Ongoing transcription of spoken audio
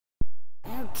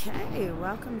Okay,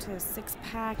 welcome to Six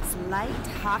Packs Light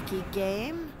Hockey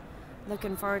game.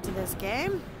 Looking forward to this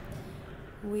game.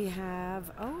 We have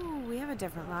a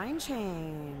different line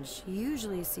change. You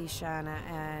usually see Shanna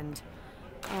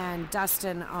and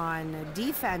Dustin on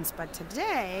defense, but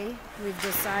today we've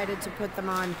decided to put them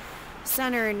on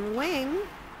center and wing.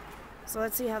 So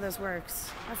let's see how this works.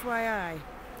 FYI,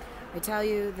 I tell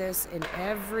you this in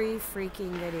every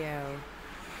freaking video.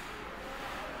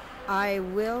 I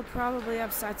will probably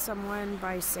upset someone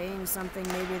by saying something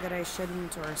maybe that I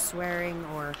shouldn't, or swearing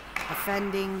or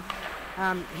offending.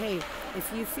 Hey,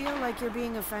 if you feel like you're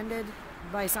being offended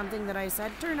by something that I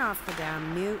said, turn off the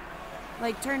damn mute.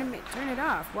 Like, turn it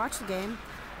off. Watch the game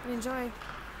and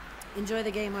enjoy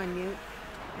the game on mute.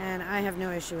 And I have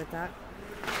no issue with that.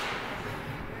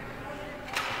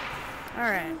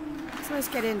 Alright, so let's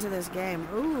get into this game.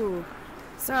 Ooh.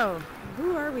 So,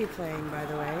 who are we playing, by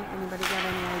the way? Anybody got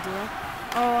any idea?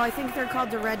 Oh, I think they're called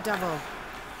the Red Devil.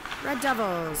 Red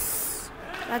Devils.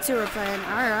 That's who we're playing.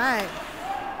 Alright.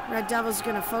 Red Devils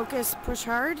going to focus, push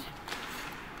hard.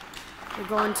 We're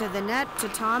going to the net, to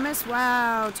Thomas.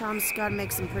 Wow, Thomas got to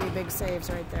make some pretty big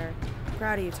saves right there.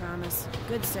 Proud of you, Thomas.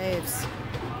 Good saves.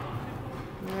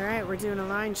 Alright, we're doing a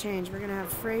line change. We're going to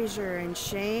have Fraser and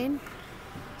Shane.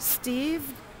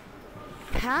 Steve,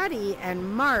 Patty,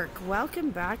 and Mark. Welcome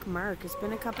back, Mark. It's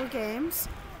been a couple games.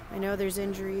 I know there's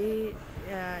injury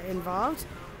involved.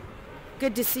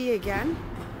 Good to see you again.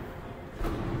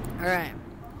 All right.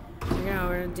 We're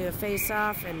going to do a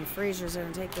face-off, and Fraser's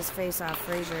going to take this face-off.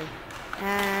 Fraser.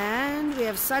 And we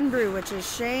have Sunbrew, which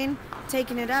is Shane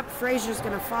taking it up. Fraser's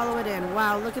going to follow it in.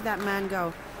 Wow, look at that man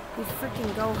go. He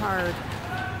freaking go hard.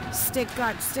 Stick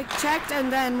checked,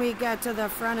 and then we get to the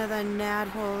front of the net.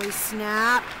 Holy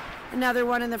snap. Another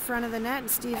one in the front of the net, and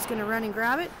Steve's going to run and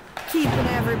grab it, keeping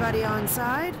everybody on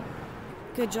side.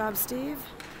 Good job, Steve.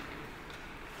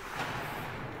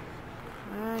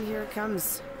 And here it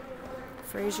comes.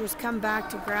 Fraser's come back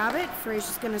to grab it.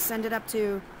 Fraser's going to send it up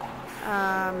to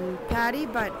Patty,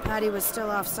 but Patty was still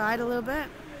offside a little bit.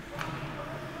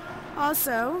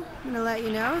 Also, I'm going to let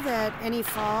you know that any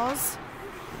falls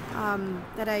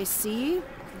that I see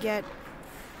get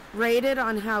rated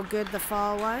on how good the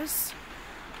fall was.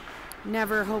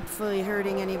 Never hopefully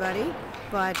hurting anybody,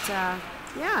 but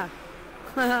yeah.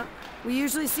 We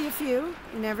usually see a few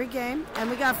in every game. And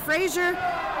we got Fraser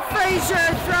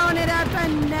throwing it at the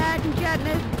net and getting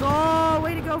it. Goal.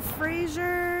 Way to go,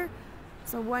 Fraser.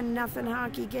 It's a 1-0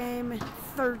 hockey game.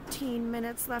 13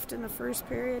 minutes left in the first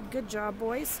period. Good job,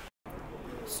 boys.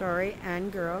 Sorry,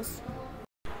 and girls.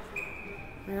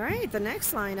 All right, the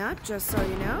next lineup, just so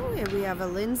you know, we have a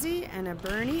Lindsay and a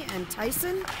Bernie and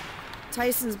Tyson.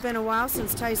 Tyson's been a while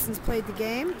since Tyson's played the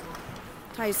game.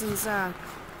 Tyson's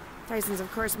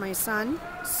of course my son,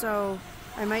 so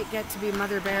I might get to be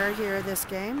Mother Bear here this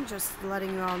game, just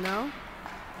letting you all know.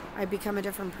 I become a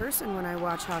different person when I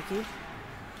watch hockey.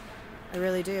 I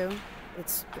really do.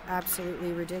 It's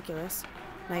absolutely ridiculous.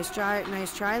 Nice try,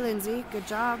 Lindsay. Good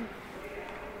job.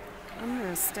 I'm going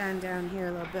to stand down here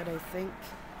a little bit, I think,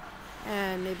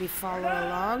 and maybe follow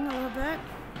along a little bit.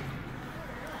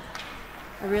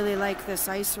 I really like this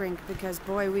ice rink because,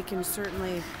 boy, we can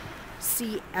certainly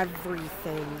see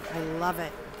everything. I love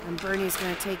it. And Bernie's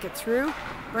going to take it through.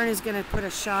 Bernie's going to put a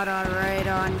shot on right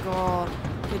on goal.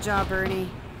 Good job, Bernie.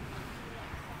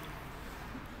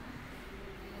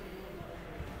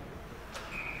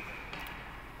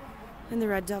 And the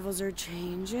Red Devils are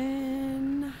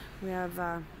changing. We have,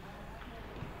 all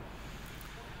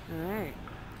right.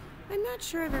 I'm not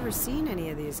sure I've ever seen any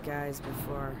of these guys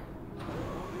before.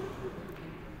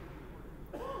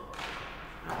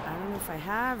 I don't know if I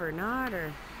have or not,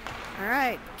 or... All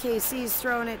right, KC's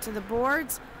throwing it to the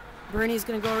boards. Bernie's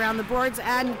going to go around the boards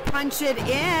and punch it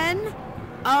in.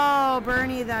 Oh,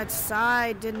 Bernie, that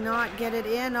side did not get it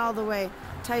in all the way.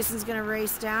 Tyson's going to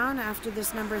race down after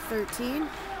this number 13.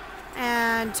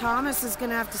 And Thomas is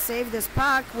going to have to save this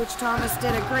puck, which Thomas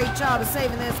did a great job of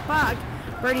saving this puck.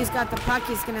 Bernie's got the puck.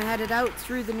 He's going to head it out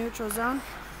through the neutral zone,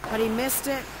 but he missed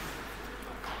it.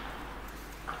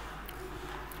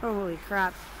 Holy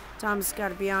crap. Tom's got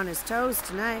to be on his toes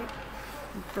tonight.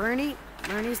 Bernie's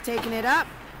taking it up.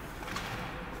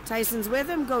 Tyson's with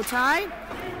him. Go Ty.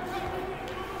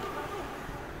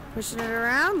 Pushing it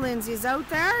around. Lindsay's out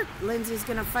there. Lindsay's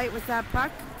going to fight with that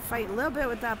puck. Fight a little bit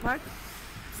with that puck.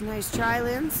 It's a nice try,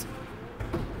 Linz.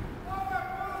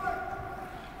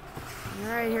 All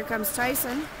right, here comes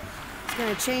Tyson. He's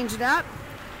going to change it up.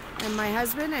 And my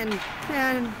husband and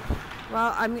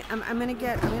well, I'm gonna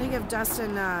give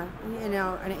Dustin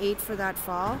an 8 for that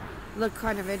fall. Looked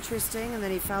kind of interesting, and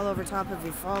then he fallen over top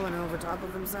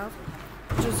of himself,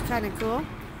 which was kind of cool.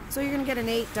 So you're going to get an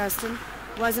 8, Dustin.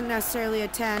 Wasn't necessarily a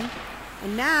 10.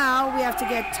 And now we have to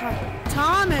get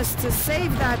Thomas to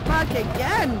save that puck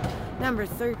again. Number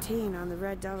 13 on the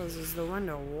Red Devils is the one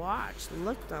to watch.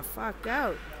 Look the fuck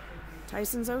out.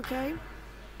 Tyson's okay?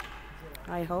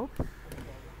 I hope.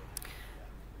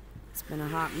 It's been a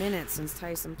hot minute since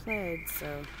Tyson played,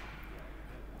 so...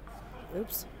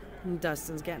 Oops.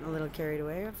 Dustin's getting a little carried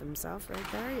away of himself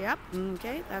right there. Yep.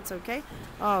 Okay, that's okay.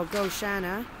 Oh, go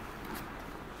Shanna.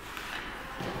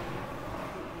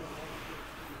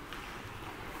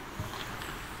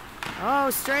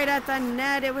 Oh, straight at the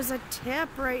net. It was a tip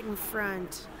right in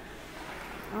front.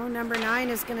 Oh, number 9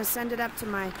 is going to send it up to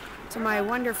my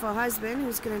wonderful husband,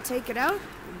 who's going to take it out,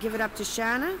 give it up to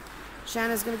Shanna.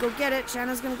 Shanna's going to go get it.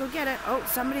 Shanna's going to go get it. Oh,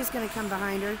 somebody's going to come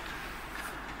behind her.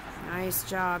 Nice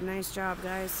job,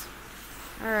 guys.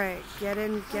 All right, get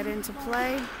into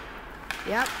play.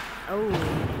 Yep. Oh,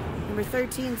 number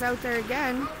 13's out there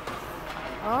again.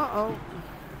 Uh-oh.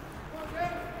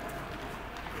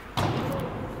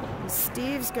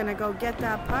 Steve's gonna go get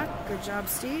that puck. Good job,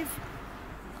 Steve.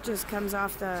 Just comes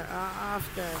off the I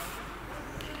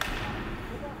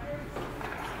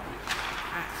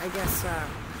guess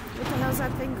what the hell's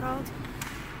that thing called?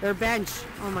 Their bench.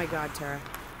 Oh my God, Tara.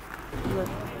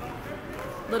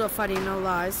 Little funny, no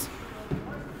lies.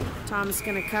 Tom's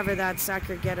gonna cover that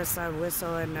sucker, get us a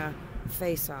whistle and a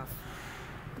face-off.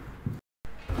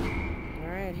 All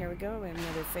right, here we go.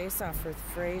 Another face-off with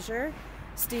Fraser.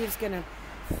 Steve's gonna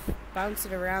bounce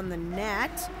it around the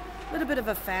net. A little bit of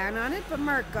a fan on it, but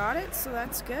Mark got it, so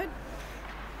that's good.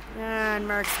 And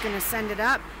Mark's gonna send it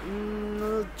up.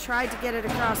 Tried to get it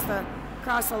across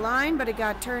the line, but it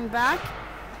got turned back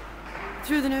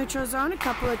through the neutral zone a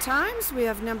couple of times. We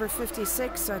have number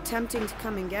 56 attempting to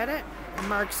come and get it.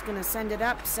 Mark's gonna send it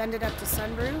up to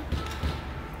Sunbrew.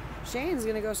 Shane's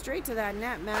gonna go straight to that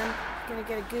net, man. Gonna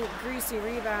get a greasy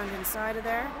rebound inside of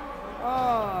there.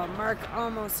 Oh, Mark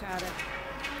almost had it.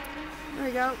 There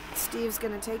we go. Steve's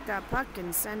gonna take that puck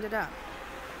and send it up.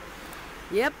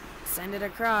 Yep, send it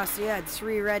across. You had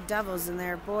 3 Red Devils in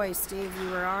there. Boy, Steve, you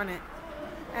were on it.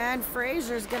 And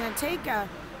Fraser's gonna take a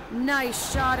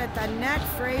nice shot at the net.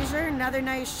 Fraser, another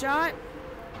nice shot.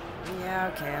 Yeah,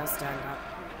 okay, I'll stand up.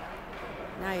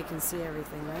 Now you can see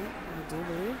everything, right? I do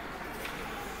believe.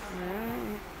 All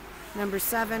right. Number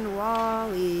 7,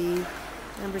 Wally.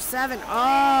 Number 7.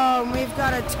 Oh, and we've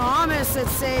got a Thomas that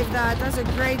saved that. That's a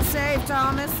great save,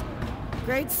 Thomas.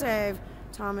 Great save.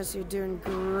 Thomas, you're doing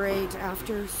great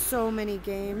after so many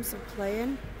games of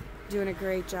playing. Doing a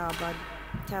great job, bud.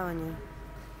 I'm telling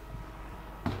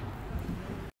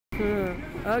you.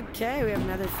 Okay, we have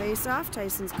another face-off.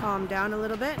 Tyson's calmed down a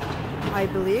little bit, I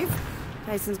believe.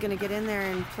 Tyson's going to get in there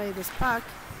and play this puck.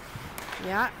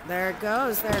 Yeah, there it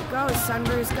goes.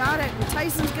 Sunbrew's got it. And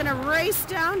Tyson's going to race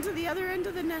down to the other end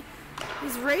of the net.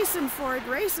 He's racing for it.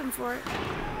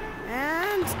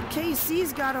 And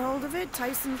KC's got a hold of it.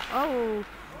 Tyson's... Oh,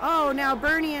 now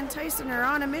Bernie and Tyson are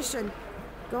on a mission.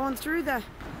 Going through the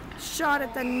shot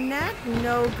at the net.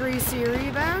 No greasy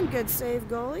rebound. Good save,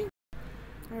 goalie.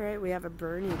 All right, we have a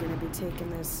Bernie going to be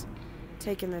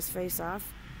taking this face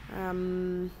off.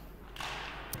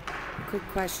 Quick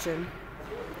question.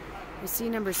 I see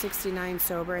number 69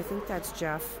 sober. I think that's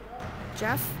Jeff.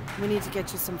 Jeff, we need to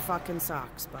get you some fucking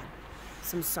socks, bud.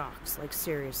 Some socks, like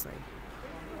seriously.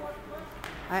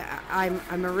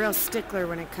 I'm a real stickler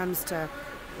when it comes to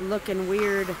looking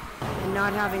weird and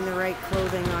not having the right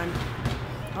clothing on.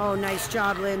 Oh, nice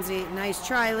job, Lindsay. Nice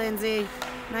try, Lindsay.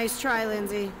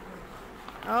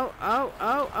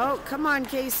 Oh, come on,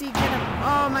 Casey, get him.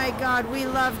 Oh my God, we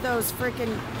love those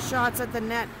freaking shots at the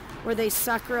net where they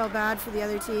suck real bad for the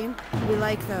other team. We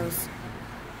like those.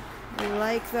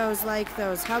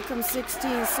 How come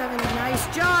 16, 70? Nice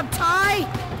job, Ty.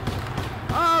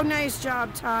 Oh, nice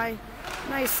job, Ty.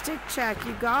 Nice stick check,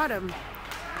 you got him.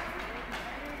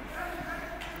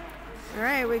 All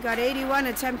right, we got 81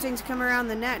 attempting to come around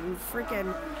the net and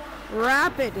freaking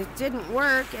wrap it. It didn't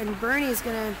work, and Bernie's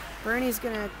gonna, you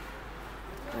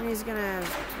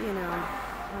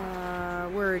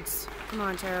know, words. Come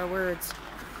on, Tara, words.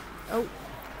 Oh,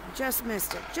 just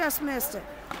missed it.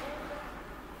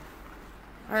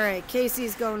 All right,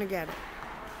 Casey's going to get it.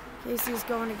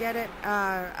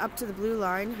 Up to the blue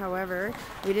line. However,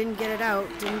 we didn't get it out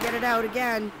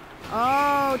again.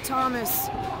 Oh, Thomas,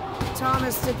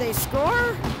 did they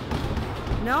score?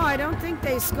 No, I don't think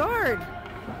they scored.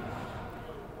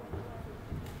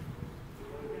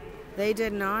 They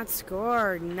did not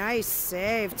score. Nice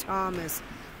save, Thomas.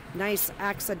 Nice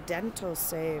accidental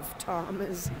save,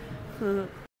 Thomas. All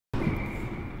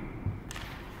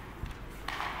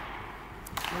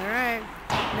right.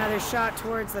 Another shot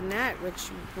towards the net, which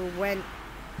went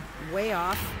way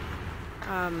off.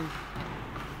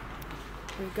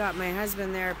 We've got my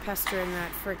husband there pestering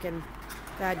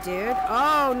that dude.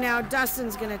 Oh, now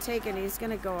Dustin's going to take it. He's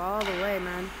going to go all the way,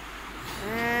 man.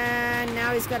 And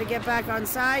now he's got to get back on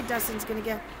side. Dustin's going to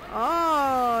get...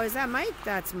 Oh, is that Mike?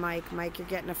 That's Mike. Mike, you're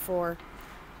getting a 4.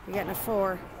 You're getting a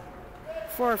 4.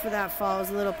 4 for that fall. It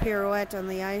was a little pirouette on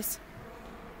the ice.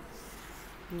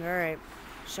 All right.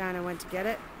 Shanna went to get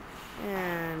it.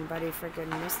 And Buddy freaking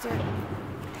missed it.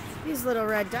 These little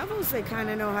Red Devils, they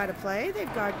kind of know how to play.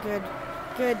 They've got good,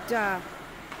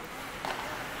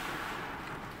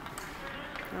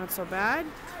 not so bad.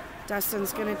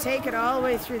 Dustin's going to take it all the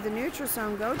way through the neutral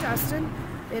zone. Go, Dustin.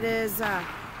 It is a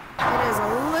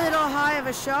little high of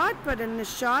a shot, but in the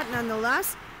shot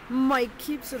nonetheless. Mike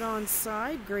keeps it on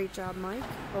side. Great job, Mike.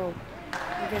 Oh,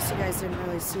 I guess you guys didn't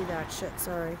really see that shit.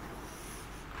 Sorry.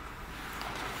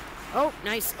 Oh,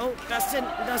 nice. Oh,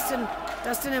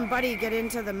 Dustin and Buddy get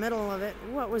into the middle of it.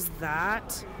 What was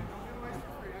that?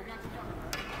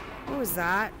 What was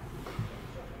that?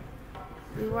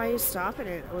 Why are you stopping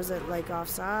it? Was it like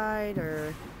offside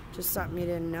or just something you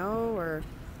didn't know? Or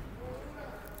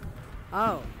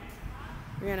oh,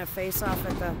 you're gonna face off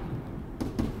at the...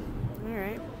 All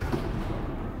right.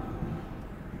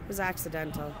 It was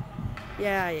accidental.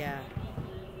 Yeah.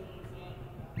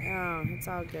 Oh, it's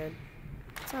all good.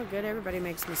 It's all good. Everybody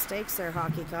makes mistakes there,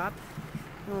 Hockey Cop.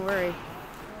 Don't worry.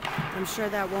 I'm sure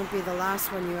that won't be the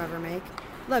last one you ever make.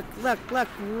 Look.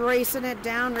 Racing it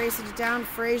down.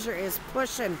 Fraser is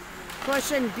pushing.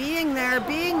 Being there.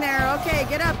 Okay,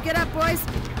 get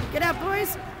up,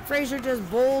 boys. Fraser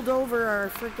just bowled over our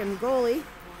freaking goalie,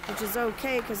 which is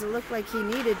okay because it looked like he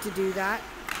needed to do that.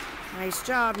 Nice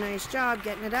job.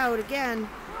 Getting it out again.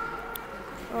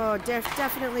 Oh,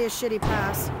 definitely a shitty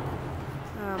pass.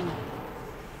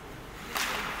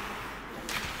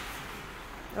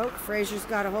 Oh, Fraser's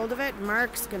got a hold of it.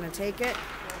 Mark's going to take it.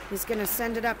 He's going to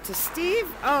send it up to Steve.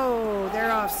 Oh, they're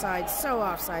offside. So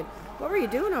offside. What were you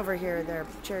doing over here there,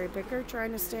 cherry picker?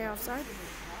 Trying to stay offside?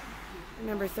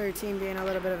 Number 13 being a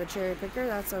little bit of a cherry picker.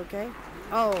 That's okay.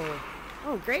 Oh,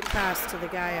 great pass to the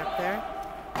guy up there.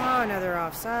 Oh, another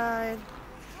offside.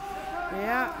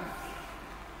 Yeah.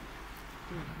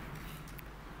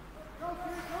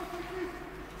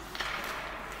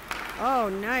 Oh,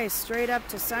 nice. Straight up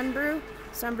to Sunbrew.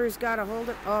 Sunbrew's got a hold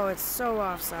of... Oh, it's so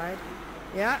offside.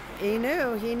 Yeah, he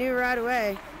knew right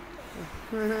away.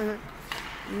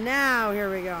 Now,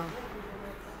 here we go.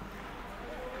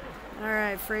 All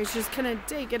right, Fraser's gonna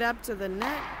take it up to the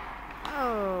net.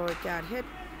 Oh, it got hit.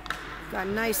 Got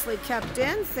nicely kept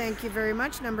in. Thank you very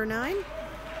much, number 9.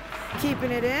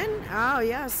 Keeping it in. Oh,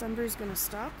 yeah, Sunbrew's gonna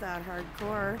stop that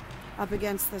hardcore up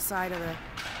against the side of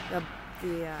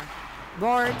the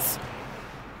boards.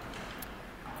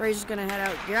 Fraser's gonna head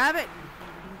out, grab it,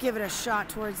 give it a shot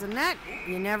towards the net.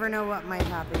 You never know what might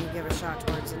happen. You give a shot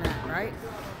towards the net, right?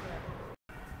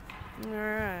 All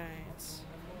right.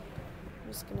 I'm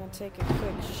just gonna take a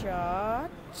quick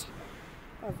shot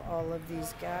of all of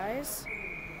these guys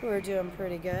who are doing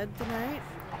pretty good tonight.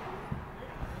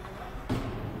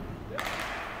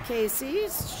 Casey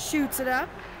shoots it up.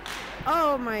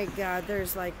 Oh my God,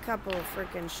 there's like a couple of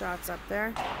freaking shots up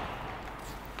there.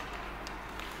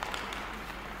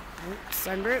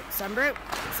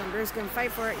 Sunbrew's gonna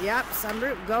fight for it. Yep,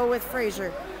 Sunbrew, go with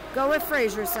Fraser.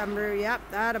 Sunbrew. Yep,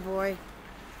 attaboy.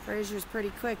 Fraser's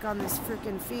pretty quick on this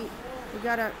freaking feet. We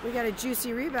got a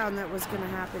juicy rebound that was gonna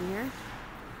happen here.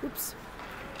 Oops.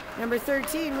 Number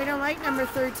 13, we don't like number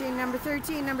 13. Number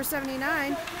 13, number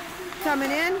 79,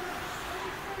 coming in.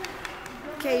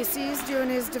 Casey's doing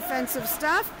his defensive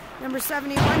stuff. Number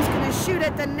 71's gonna shoot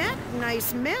at the net.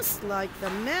 Nice miss, like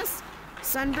the miss.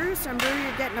 Sunbrew,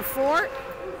 you're getting a 4.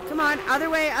 Come on, other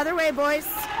way, boys.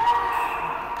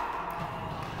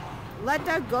 Let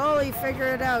that goalie figure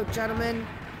it out, gentlemen.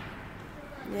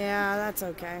 Yeah, that's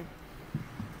okay.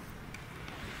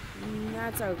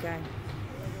 That's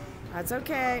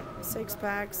okay. 6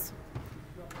 packs.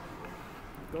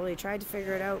 Goalie tried to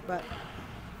figure it out, but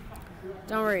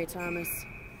don't worry, Thomas.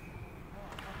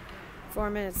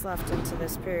 4 minutes left into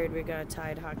this period. We got a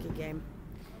tied hockey game.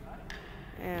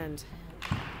 And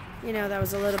you know, that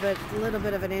was a little bit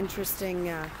of an interesting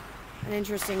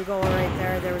goal right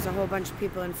there. There was a whole bunch of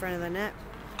people in front of the net.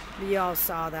 Y'all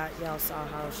saw that. Y'all saw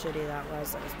how shitty that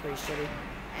was. That was pretty shitty.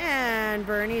 And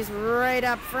Bernie's right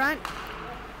up front.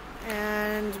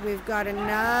 And we've got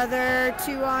another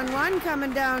 2-on-1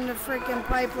 coming down the freaking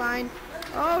pipeline.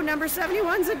 Oh, number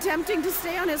 71's attempting to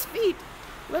stay on his feet.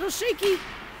 Little shaky.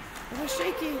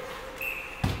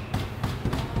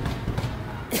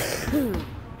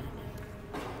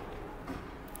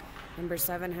 Number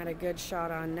 7 had a good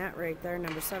shot on net right there.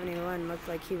 Number 71 looked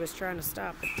like he was trying to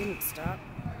stop, but didn't stop.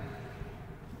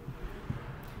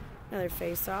 Another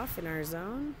face-off in our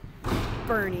zone.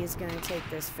 Bernie's going to take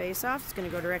this face-off. It's going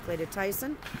to go directly to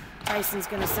Tyson. Tyson's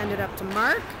going to send it up to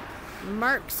Mark.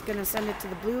 Mark's going to send it to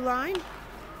the blue line.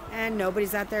 And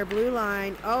nobody's at their blue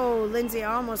line. Oh, Lindsay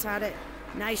almost had it.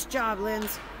 Nice job,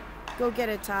 Linz. Go get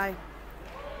it, Ty.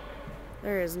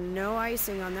 There is no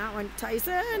icing on that one.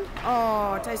 Tyson!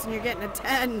 Oh, Tyson, you're getting a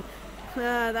 10.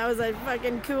 That was a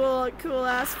fucking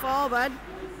cool-ass fall, bud.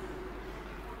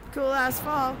 Cool-ass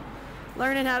fall.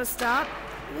 Learning how to stop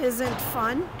isn't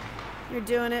fun. You're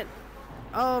doing it.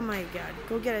 Oh, my God.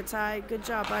 Go get it, Ty. Good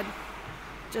job, bud.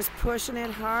 Just pushing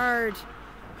it hard.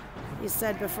 He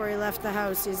said before he left the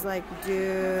house, he's like,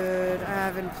 dude, I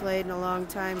haven't played in a long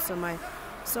time, so my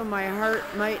heart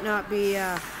might not be...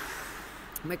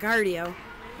 My cardio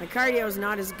is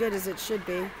not as good as it should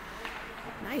be.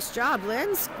 Nice job,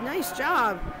 Linz. Nice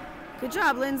job. Good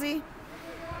job, Lindsay.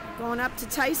 Going up to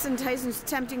Tyson. Tyson's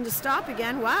attempting to stop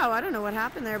again. Wow, I don't know what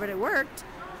happened there, but it worked.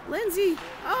 Lindsay.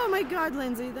 Oh, my God,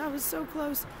 Lindsay. That was so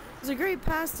close. It was a great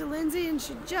pass to Lindsay, and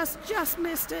she just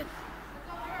missed it.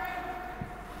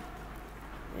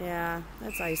 Yeah,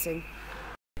 that's icing.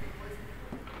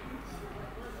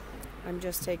 I'm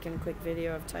just taking a quick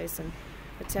video of Tyson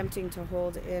attempting to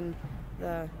hold in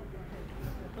the...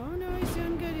 Oh, no, he's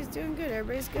doing good. He's doing good.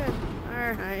 Everybody's good.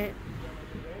 All right.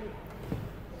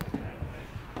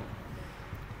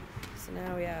 So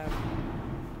now we have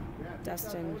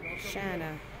Dustin,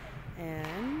 Shanna,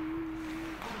 and...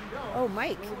 Oh,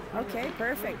 Mike. Okay,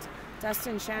 perfect.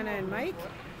 Dustin, Shanna, and Mike.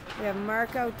 We have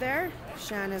Mark out there.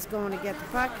 Shanna's going to get the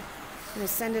puck. Going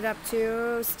to send it up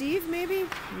to Steve, maybe?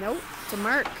 Nope, to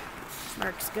Mark.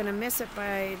 Mark's going to miss it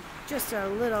by just a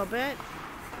little bit.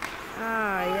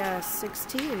 Ah, yeah,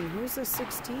 16. Who's the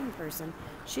 16 person?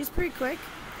 She's pretty quick.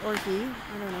 Or he.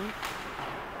 I don't know.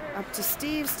 Up to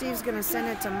Steve. Steve's going to send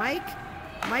it to Mike.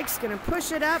 Mike's going to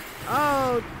push it up.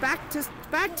 Oh, back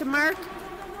to Mark.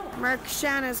 Mark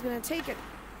Shanna's going to take it.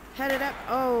 Head it up.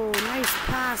 Oh, nice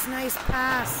pass. Nice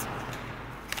pass.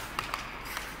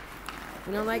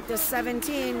 We don't like this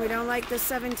 17. We don't like this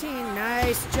 17.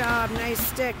 Nice job. Nice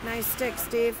stick. Nice stick,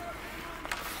 Steve.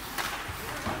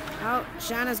 Oh,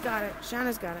 Shanna's got it.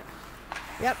 Shanna's got it.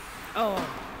 Yep. Oh.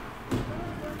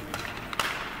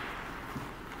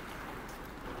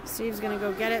 Steve's going to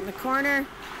go get it in the corner.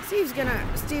 Steve's,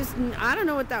 I don't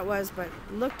know what that was, but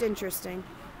looked interesting.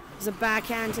 There's a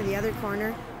backhand to the other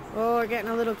corner. Oh, we're getting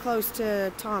a little close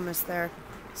to Thomas there.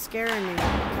 Scaring me.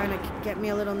 Kind of get me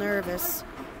a little nervous.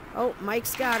 Oh,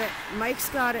 Mike's got it. Mike's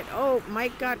got it. Oh,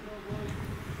 Mike got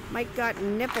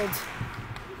nippled.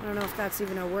 I don't know if that's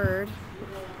even a word.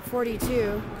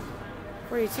 42.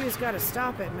 42's got to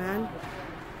stop it, man.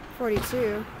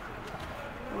 42.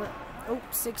 Oh,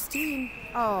 16.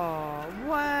 Oh,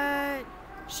 what?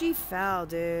 She fell,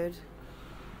 dude.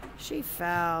 She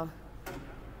fell.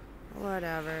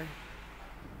 Whatever.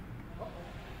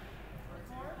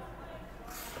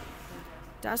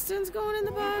 Dustin's going in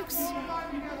the box.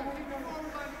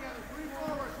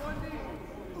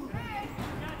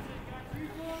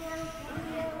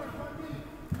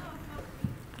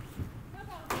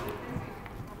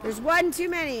 There's one too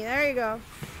many. There you go.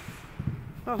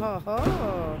 Ho ho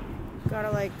ho. Got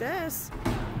it like this.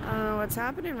 I don't know what's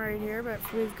happening right here, but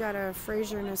we've got a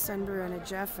Fraser and a Sunbrew and a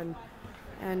Jeff and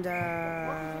who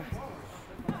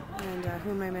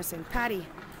am I missing? Patty.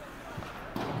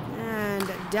 And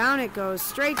down it goes,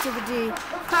 straight to the D.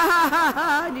 Ha ha ha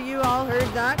ha! You all heard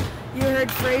that? You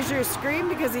heard Fraser scream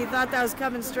because he thought that was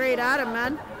coming straight at him,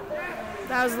 man.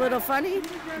 That was a little funny.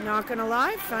 Not gonna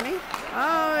lie, funny.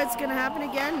 Oh, it's gonna happen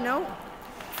again? Nope.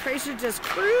 Fraser just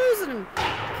cruising,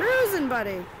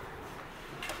 buddy.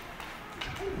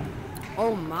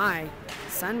 Oh my,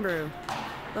 Sunbrew.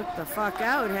 Look the fuck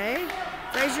out, hey?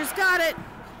 Fraser's got it.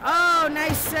 Oh,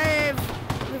 nice save.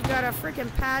 We've got a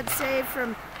freaking pad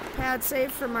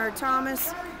save from our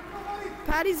Thomas.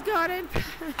 Patty's got it.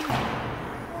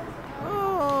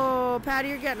 Oh, Patty,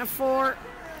 you're getting a 4.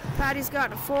 Patty's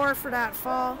got a 4 for that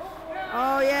fall.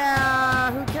 Oh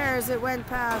yeah, who cares? It went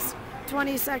past.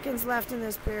 20 seconds left in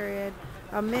this period.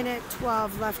 A minute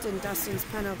 12 left in Dustin's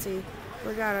penalty.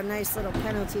 We got a nice little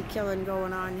penalty killing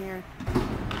going on here.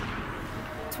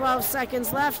 12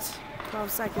 seconds left. 12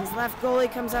 seconds left.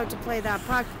 Goalie comes out to play that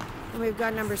puck. And we've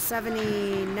got number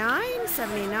 79.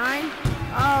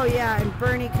 Oh yeah, and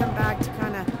Bernie come back to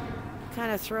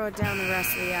kind of throw it down the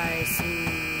rest of the ice.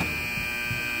 And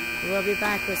we'll be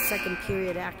back with second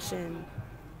period action.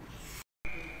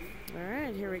 All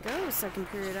right, here we go. Second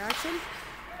period action.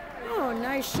 Oh,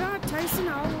 nice shot, Tyson,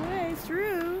 all the way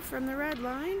through from the red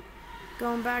line.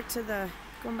 Going back to the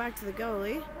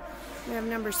goalie. We have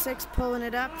number 6 pulling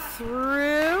it up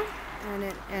through,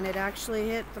 and it actually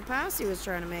hit the pass he was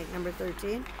trying to make. Number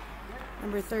 13,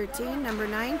 number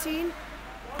 19,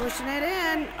 pushing it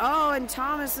in. Oh, and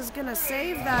Thomas is gonna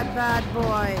save that bad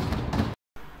boy.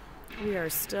 We are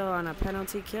still on a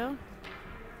penalty kill.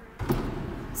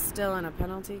 Still on a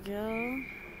penalty kill.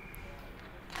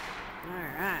 All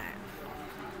right.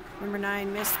 Number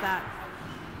 9 missed that.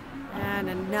 And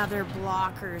another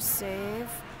blocker save.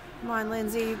 Come on,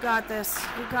 Lindsay, you got this.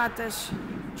 You got this.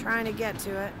 Trying to get to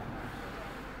it.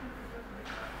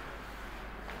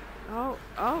 Oh,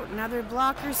 another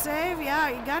blocker save. Yeah,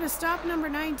 you got to stop number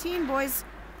 19, boys.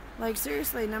 Like,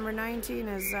 seriously, number 19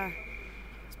 is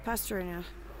pestering you.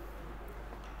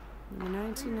 Number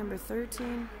 19, number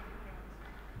 13.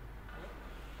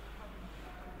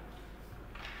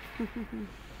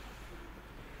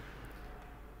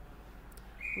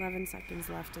 11 seconds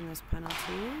left in this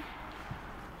penalty.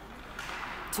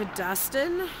 To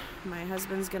Dustin. My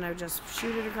husband's gonna just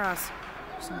shoot it across.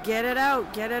 Just get it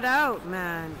out,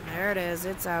 man. There it is,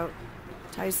 it's out.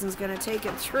 Tyson's gonna take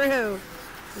it through.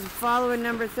 He's following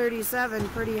number 37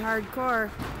 pretty hardcore.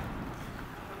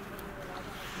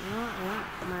 Oh, yeah,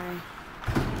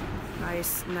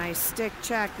 nice stick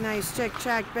check,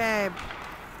 babe.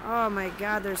 Oh my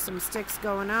God, there's some sticks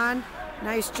going on.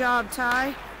 Nice job,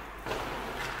 Ty.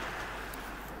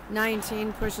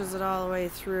 19 pushes it all the way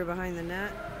through behind the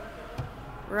net.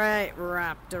 Right,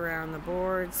 wrapped around the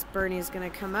boards. Bernie's gonna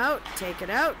come out. Take it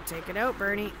out,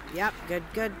 Bernie. Yep,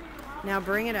 good. Now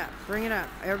bring it up.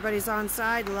 Everybody's on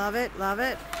side. Love it.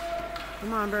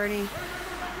 Come on, Bernie.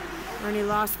 Bernie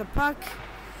lost the puck.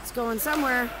 It's going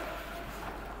somewhere.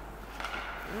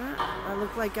 That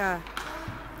looked like a...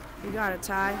 You got it,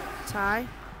 Ty.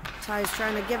 Ty's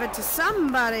trying to give it to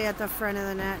somebody at the front of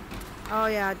the net. Oh,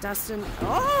 yeah, Dustin.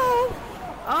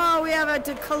 Oh, we have a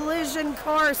collision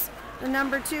course. The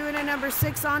number 2 and a number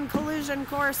 6 on collision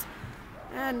course.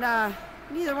 And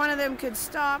neither one of them could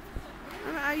stop.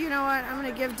 You know what? I'm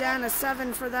going to give Dan a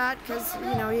 7 for that because,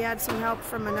 you know, he had some help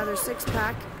from another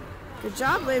 6-pack. Good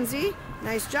job, Lindsay.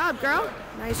 Nice job, girl.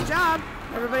 Nice job.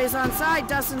 Everybody's on side.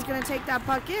 Dustin's going to take that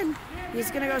puck in.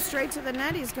 He's going to go straight to the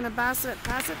net. He's going to pass it.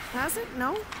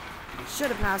 No?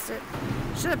 Should have passed it.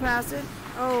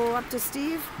 Oh, up to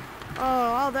Steve. Oh,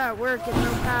 all that work and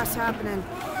no pass happening.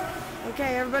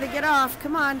 Okay, everybody get off.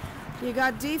 Come on. You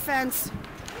got defense.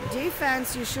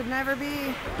 You should never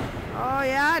be. Oh,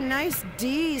 yeah. Nice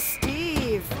D,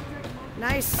 Steve.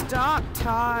 Nice stop,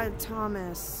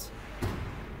 Thomas.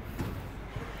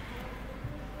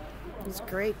 It's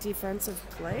great defensive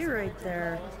play right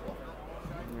there.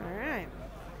 All right.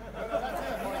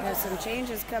 There's some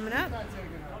changes coming up.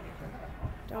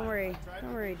 Don't worry,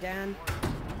 Dan.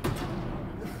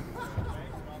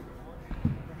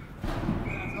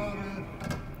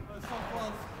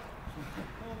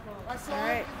 All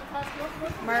right.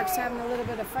 Mark's having a little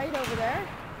bit of fight over there.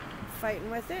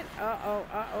 Fighting with it. Uh-oh.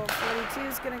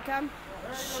 42's going to come.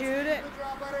 Shoot it.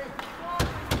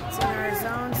 It's in our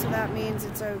zone, so that means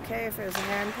it's okay if it was a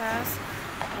hand pass.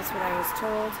 That's what I was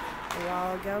told a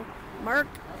while ago.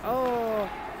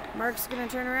 Mark's going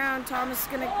to turn around. Thomas is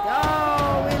going to...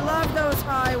 Oh, we love those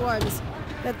high ones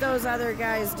that those other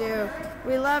guys do.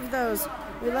 We love those.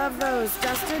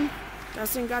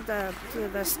 Dustin got the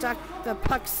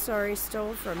puck,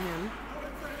 stole from him,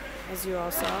 as you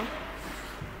all saw.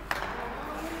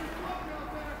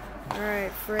 All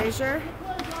right, Fraser.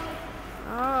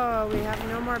 Oh, we have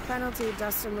no more penalty.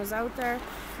 Dustin was out there.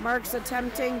 Mark's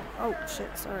attempting. Oh,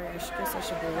 shit, sorry. I guess I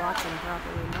should be watching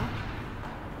properly now.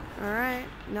 All right,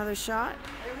 another shot.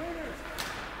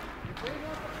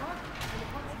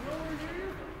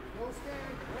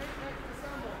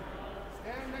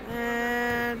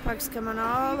 And puck's coming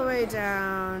all the way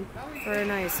down for an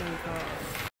icing call.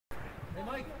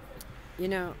 You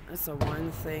know, that's the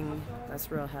one thing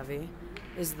that's real heavy,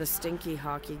 is the stinky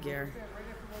hockey gear.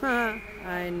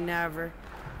 I never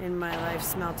in my life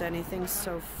smelt anything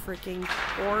so freaking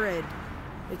horrid.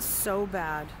 It's so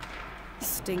bad.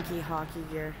 Stinky hockey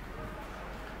gear.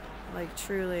 Like,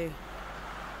 truly.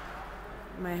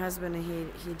 My husband,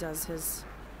 he does his...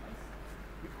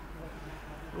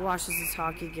 washes his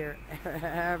hockey gear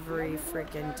every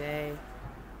freaking day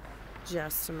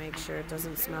just to make sure it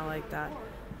doesn't smell like that.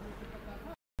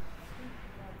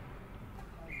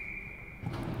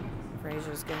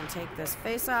 Fraser's gonna take this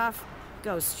face off,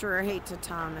 go straight to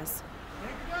Thomas.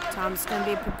 Tom's gonna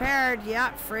be prepared.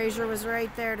 Yeah, Fraser was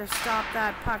right there to stop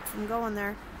that puck from going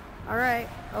there. All right.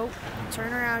 Oh,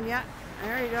 turn around. Yeah,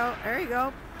 there you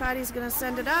go. Patty's gonna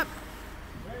send it up.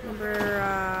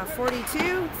 Number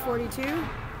 42, 42.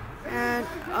 And,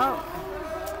 oh.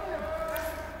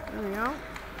 There we go.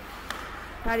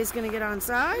 Patty's going to get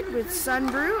onside with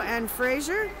Sunbrew and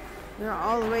Fraser. They're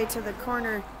all the way to the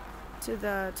corner, to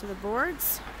the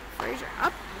boards. Fraser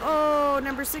up. Oh,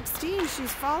 number 16.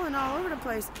 She's falling all over the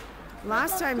place.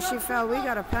 Last time she fell, we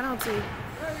got a penalty.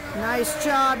 Nice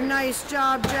job,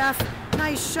 Jeff.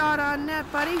 Nice shot on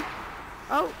net, buddy.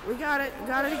 Oh, we got it.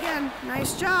 Got it again.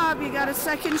 Nice job. You got a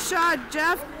second shot,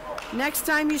 Jeff. Next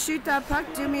time you shoot that puck,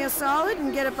 do me a solid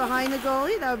and get it behind the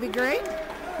goalie. That would be great.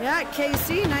 Yeah,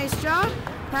 Casey, nice job.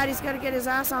 Patty's got to get his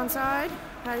ass onside.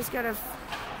 Patty's got to...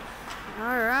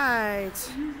 All right.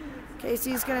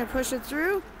 Casey's going to push it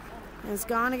through. And it's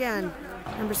gone again.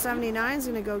 Number 79 is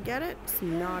going to go get it. It's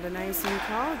not an icing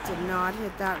call. It did not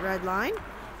hit that red line.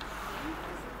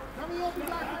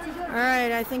 All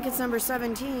right, I think it's number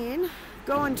 17.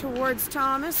 Going towards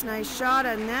Thomas. Nice shot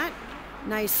on net.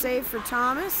 Nice save for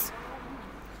Thomas.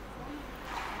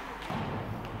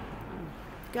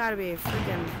 Got to be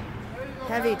freaking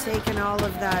heavy taking all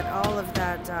of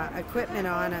that equipment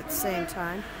on at the same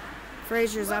time.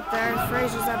 Fraser's up there.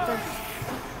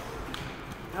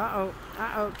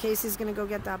 Uh-oh. Casey's going to go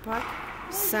get that puck.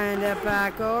 Send it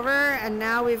back over. And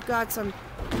now we've got some...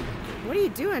 What are you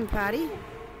doing, Patty?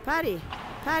 Patty,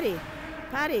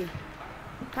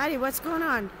 what's going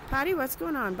on? Patty, what's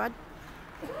going on, bud?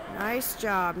 Nice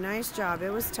job. It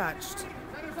was touched.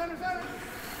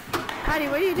 Patty,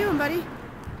 what are you doing, buddy?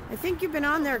 I think you've been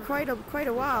on there quite a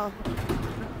while.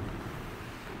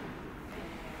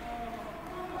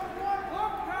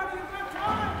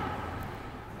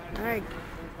 All right.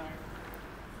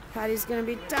 Patty's going to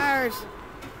be tired.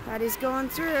 Patty's going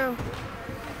through.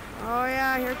 Oh,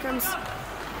 yeah, here comes...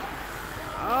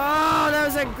 Oh, that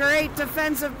was a great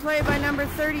defensive play by number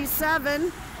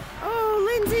 37.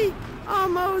 Oh, Lindsay.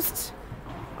 Almost,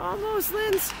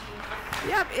 Linz.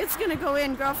 Yep, it's going to go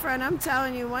in, girlfriend. I'm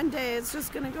telling you, one day it's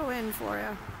just going to go in for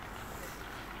you.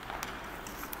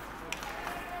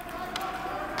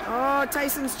 Oh,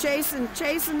 Tyson's chasing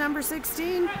number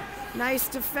 16. Nice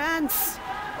defense.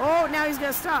 Oh, now he's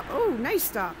going to stop. Oh, nice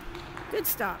stop. Good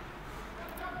stop.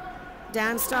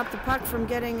 Dan stopped the puck from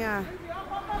getting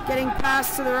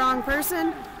passed to the wrong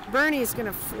person. Bernie's going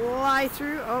to fly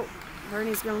through. Oh,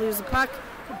 Bernie's going to lose the puck.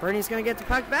 Bernie's going to get the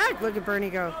puck back. Look at Bernie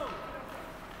go.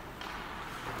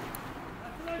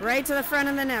 Right to the front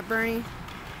of the net, Bernie.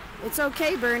 It's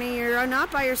okay, Bernie. You're not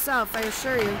by yourself, I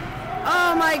assure you.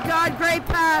 Oh, my God. Great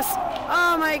pass.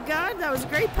 Oh, my God. That was a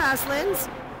great pass, Linz.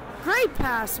 Great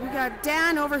pass. We got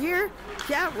Dan over here.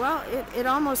 Yeah, well, it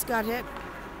almost got hit.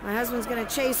 My husband's going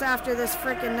to chase after this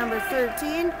frickin' number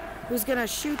 13, who's going to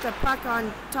shoot the puck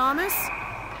on Thomas.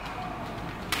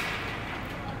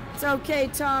 It's okay,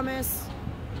 Thomas.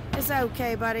 It's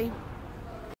okay, buddy.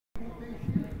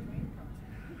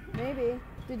 Maybe.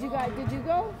 Did you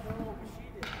go?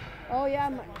 Oh,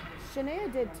 yeah.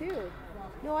 Shania did, too.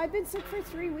 No, I've been sick for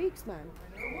 3 weeks, man.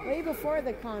 Way before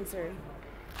the concert.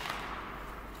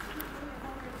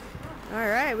 All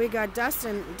right, we got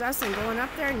Dustin going up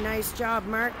there. Nice job,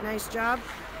 Mark. Nice job.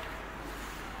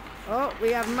 Oh,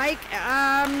 we have Mike.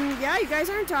 Yeah, you guys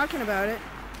aren't talking about it.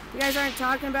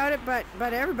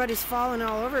 But everybody's falling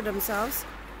all over themselves,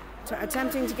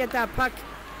 attempting to get that puck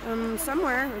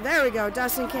somewhere. There we go.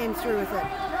 Dustin came through with it.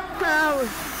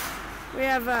 We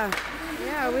have,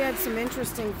 yeah, we had some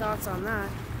interesting thoughts on that.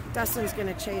 Dustin's going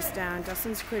to chase down.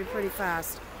 Dustin's pretty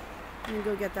fast. I'm going to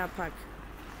go get that puck.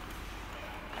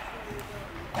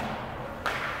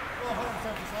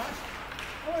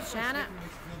 Shanna.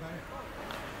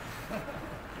 All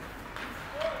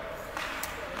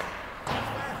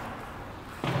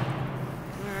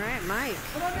right, Mike.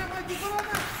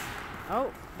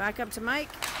 Oh, back up to Mike.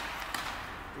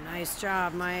 Nice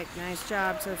job, Mike. Nice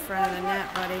job to the front of the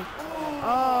net, buddy.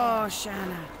 Oh,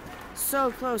 Shanna.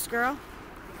 So close, girl.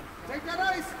 Take that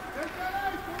ice.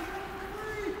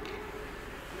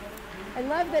 I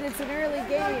love that it's an early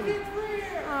game.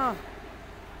 Oh,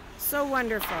 so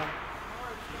wonderful.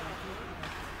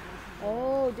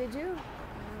 Oh, did you?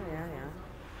 Oh, yeah.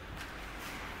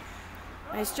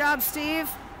 Nice job, Steve.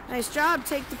 Nice job.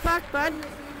 Take the puck, bud.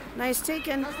 Nice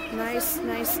taken. Nice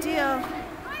steal.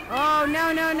 Oh,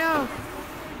 no.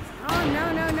 Oh,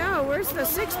 no. Where's the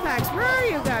six-packs? Where are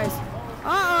you guys?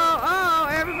 Uh-oh.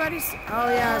 Everybody's... Oh,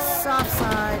 yeah, soft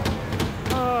side.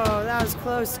 Oh, that was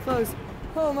close.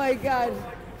 Oh, my God.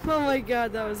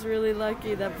 That was really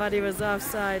lucky that Buddy was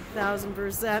offside.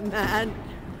 1000%, man.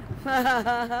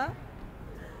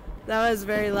 That was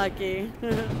very lucky.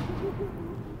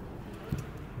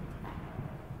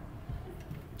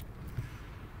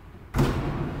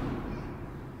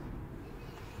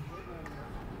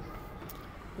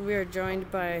 We are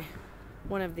joined by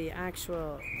one of the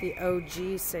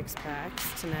OG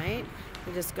six-packs tonight.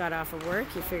 He just got off of work.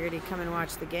 He figured he'd come and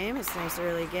watch the game. It's a nice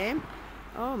early game.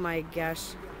 Oh my gosh.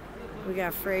 We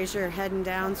got Fraser heading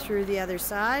down through the other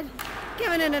side.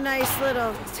 Giving it a nice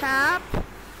little tap.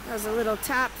 That was a little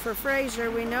tap for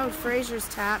Fraser. We know Fraser's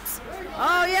taps.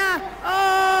 Oh yeah!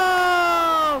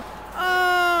 Oh!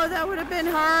 Oh, that would have been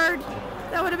hard.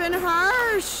 That would have been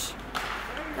harsh.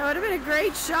 That would have been a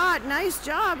great shot. Nice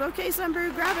job. Okay,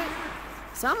 Sunbrew, grab it.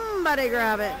 Somebody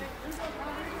grab it.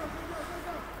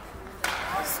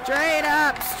 Straight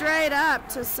up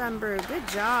to Sunbrew. Good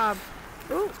job.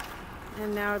 Ooh.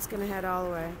 And now it's going to head all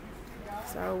the way.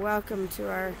 So welcome to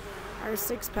our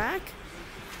six-pack.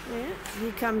 Yeah,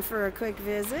 he come for a quick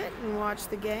visit and watch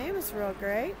the game. It's real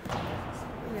great.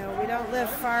 You know, we don't live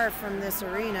far from this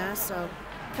arena, so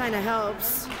kind of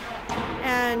helps.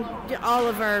 And all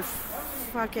of our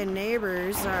fucking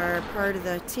neighbors are part of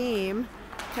the team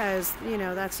because, you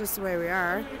know, that's just the way we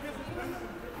are.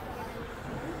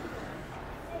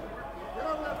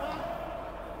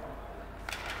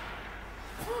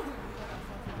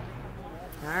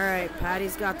 All right,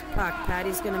 Patty's got the puck.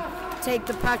 Patty's going to take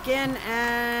the puck in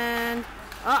and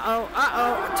turn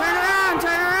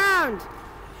around.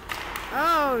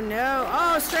 Oh no.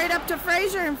 Oh, straight up to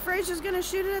Fraser, and Fraser's going to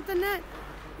shoot it at the net.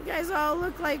 You guys all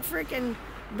look like freaking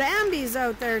Bambis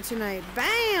out there tonight.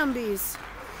 Bambis.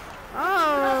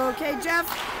 Oh, okay, Jeff.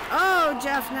 Oh,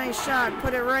 Jeff, nice shot.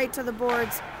 Put it right to the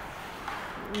boards.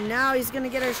 Now he's going to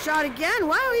get a shot again.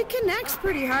 Wow, he connects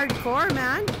pretty hardcore,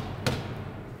 man.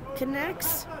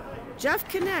 Connects. Jeff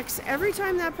connects. Every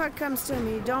time that puck comes to him,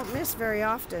 he don't miss very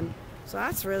often. So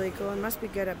that's really cool. He must be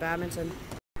good at badminton.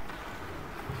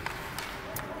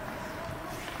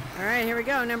 All right, here we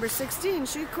go. Number 16.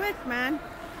 She's quick, man.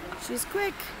 She's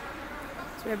quick.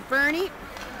 So we have Bernie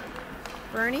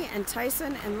and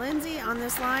Tyson and Lindsay on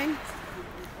this line.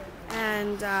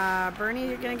 And Bernie,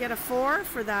 you're going to get a 4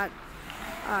 for that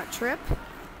trip,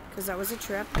 because that was a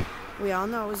trip. We all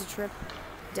know it was a trip.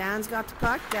 Dan's got the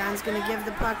puck. Dan's going to give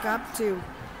the puck up to,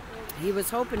 he was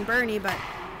hoping Bernie, but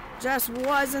just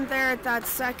wasn't there at that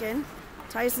second.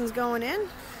 Tyson's going in.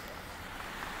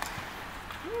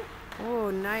 Oh,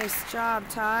 nice job,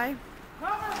 Ty.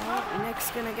 Oh,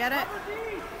 Nick's going to get it.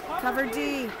 Cover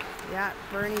D. Yeah,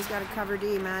 Bernie's got to cover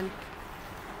D, man.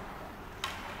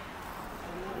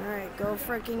 All right, go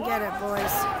frickin' get it,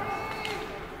 boys.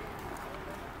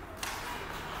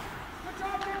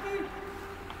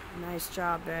 Nice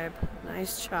job, babe.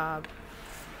 Nice job.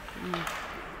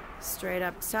 Straight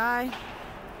up Ty.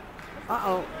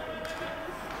 Uh-oh.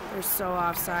 They're so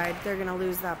offside. They're going to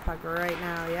lose that puck right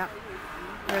now. Yep.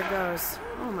 There it goes.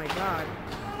 Oh, my God.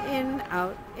 In,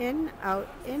 out, in, out,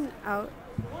 in, out.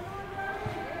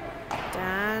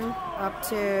 Dan up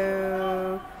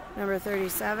to number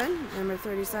 37. Number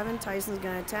 37, Tyson's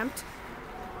going to attempt.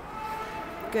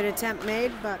 Good attempt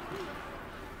made, but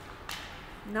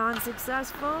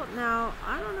non-successful. Now,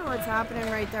 I don't know what's happening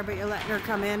right there, but you're letting her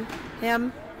come in.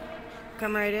 Him.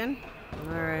 Come right in.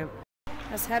 All right.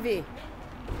 That's heavy.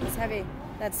 That's heavy.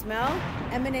 That smell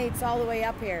emanates all the way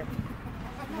up here.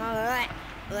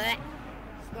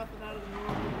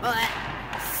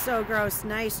 So gross.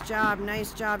 Nice job,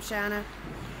 Shanna.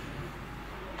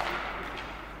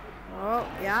 Oh,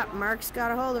 yeah, Mark's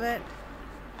got a hold of it.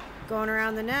 Going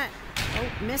around the net. Oh,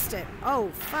 missed it. Oh,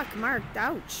 fuck, Mark.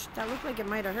 Ouch. That looked like it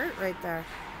might have hurt right there.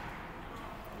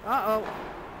 Uh-oh.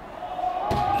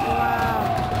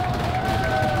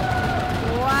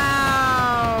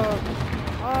 Wow.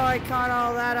 Oh, I caught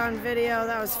all that on video.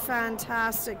 That was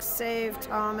fantastic save,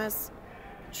 Thomas.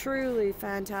 Truly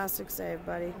fantastic save,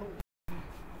 buddy.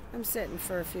 I'm sitting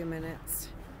for a few minutes.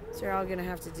 So you're all going to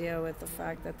have to deal with the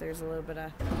fact that there's a little bit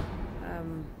of,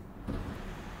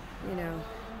 you know,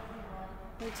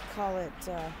 I like to call it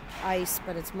ice,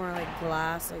 but it's more like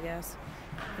glass, I guess,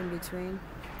 in between.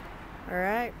 All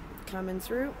right, coming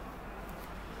through.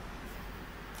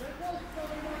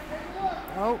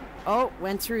 Oh,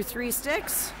 went through 3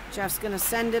 sticks. Jeff's going to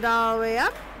send it all the way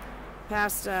up.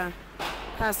 Past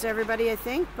everybody, I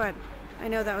think, but I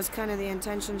know that was kind of the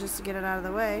intention, just to get it out of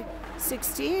the way.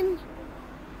 16.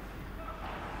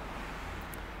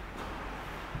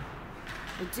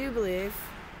 I do believe.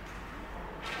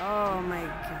 Oh my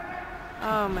God.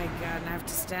 Oh my God, and I have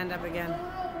to stand up again.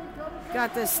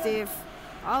 Got this, Steve.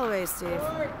 All the way, Steve.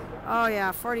 Oh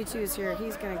yeah, 42 is here.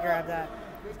 He's going to grab that.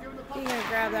 He's going to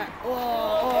grab that.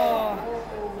 Oh.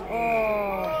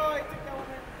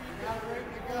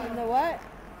 The what?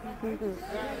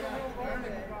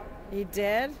 He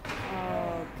did?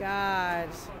 Oh, God.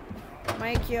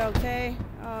 Mike, you okay?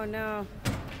 Oh, no.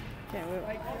 Can't wait.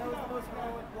 Like, that was the most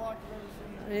violent block I've ever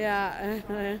seen. Yeah.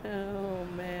 Oh,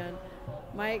 man.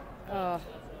 Mike, oh.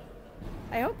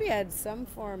 I hope he had some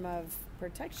form of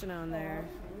protection on there.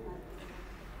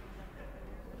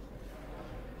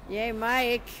 Yay,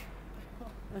 Mike.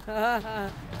 Yeah,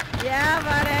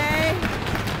 buddy.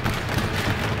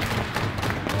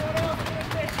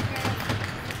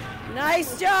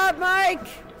 Nice job, Mike.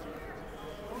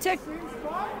 Took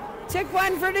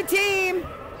one for the team.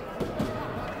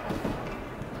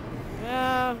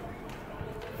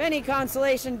 If any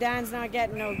consolation, Dan's not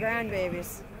getting no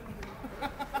grandbabies.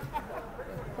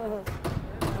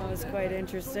 That was quite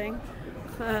interesting.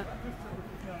 All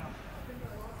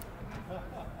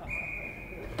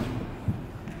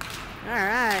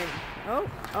right.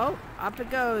 Oh, up it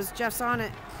goes. Jeff's on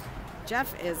it.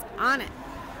 Jeff is on it.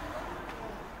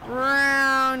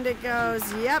 Round it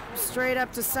goes. Yep, straight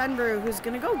up to Sunbrew, who's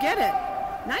going to go get it.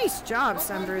 Nice job,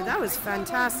 Sunbrew. That was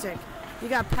fantastic. You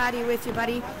got Patty with you,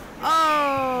 buddy.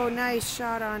 Oh, nice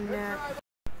shot on net.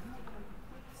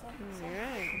 All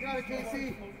right. You got it,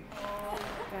 Casey.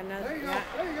 Got another. There you go. Yeah.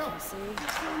 There you go. See?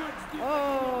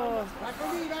 Oh. Back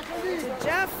on me. Back on me. To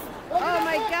Jeff. Oh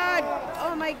my God.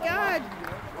 Oh my God.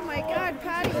 Oh my God,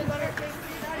 Patty.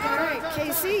 All right,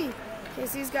 KC.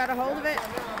 KC's got a hold of it.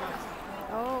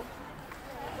 Oh.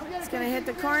 It's going to hit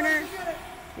the corner.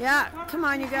 Yeah, come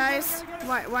on, you guys.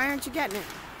 Why aren't you getting it?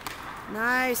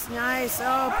 Nice, nice.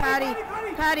 Oh,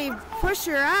 Patty, push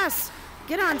your ass.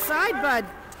 Get on side, bud.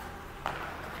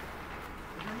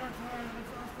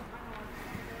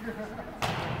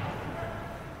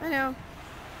 I know.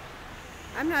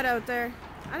 I'm not out there.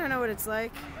 I don't know what it's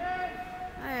like.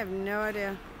 I have no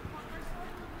idea.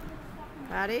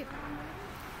 Patty.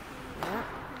 Yeah.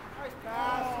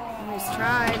 Nice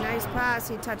try. Nice pass.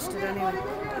 He touched it anyway.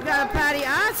 You got a Patty.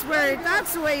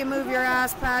 That's the way you move your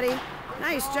ass, Patty.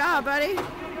 Nice job, buddy.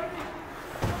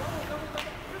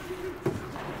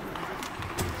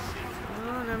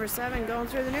 Oh, number 7 going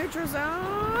through the neutral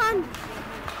zone.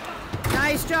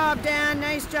 Nice job, Dan.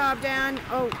 Nice job, Dan.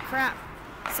 Oh, crap.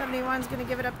 71's going to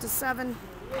give it up to 7.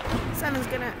 7's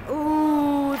going to...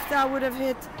 Ooh, if that would have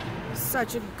hit.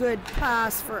 Such a good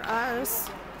pass for us.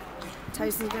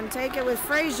 Tyson's going to take it with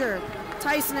Frazier.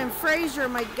 Tyson and Frazier.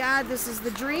 My God, this is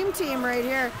the dream team right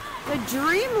here. The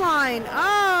dream line.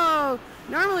 Oh,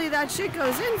 normally that shit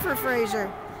goes in for Frazier.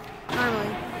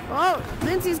 Normally. Oh,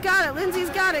 Lindsay's got it. Lindsay's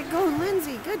got it. Go,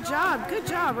 Lindsay. Good job. Good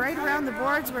job. Right around the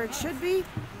boards where it should be.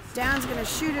 Dan's going to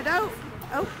shoot it out.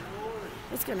 Oh,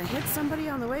 it's going to hit somebody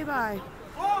on the way by.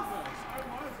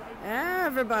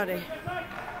 Everybody.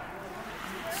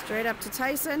 Straight up to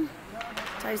Tyson.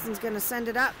 Tyson's going to send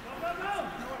it up.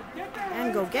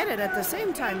 And go get it at the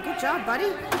same time. Good job,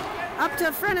 buddy. Up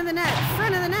to front of the net.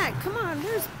 Front of the net. Come on.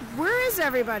 Where is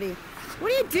everybody?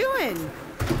 What are you doing?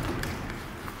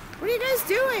 What are you guys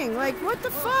doing? Like, what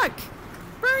the fuck?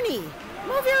 Bernie,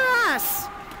 move your ass.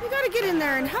 You got to get in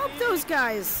there and help those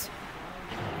guys.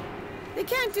 They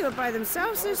can't do it by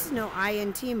themselves. There's no I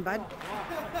in team, bud.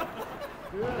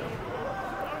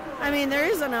 I mean, there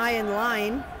is an I in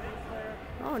line.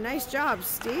 Oh, nice job,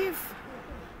 Steve.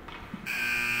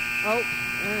 Oh,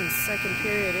 and second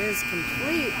period is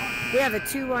complete. We have a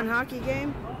 2-1 hockey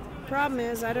game. Problem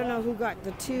is, I don't know who got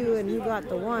the 2 and who got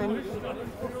the 1.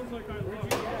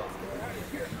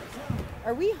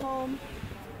 Are we home?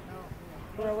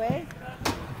 We're away?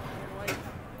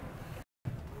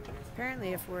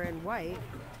 Apparently, if we're in white,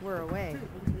 we're away.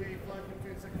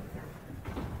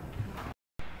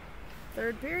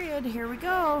 Third period, here we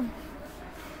go.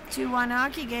 2-1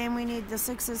 hockey game. We need the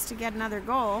 6s to get another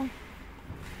goal.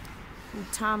 And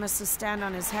Thomas to stand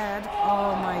on his head.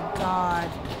 Oh my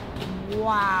God.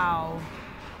 Wow.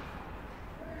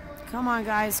 Come on,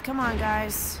 guys. Come on,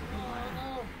 guys.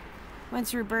 Went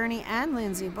through Bernie and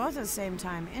Lindsay both at the same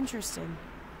time. Interesting.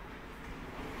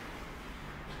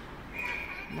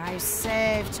 Nice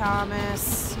save,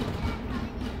 Thomas.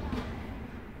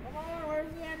 Come on,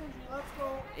 where's the energy? Let's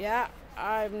go. Yeah.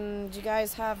 Do you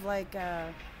guys have like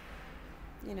a,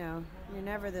 you know, you're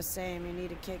never the same. You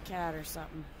need a Kit Kat or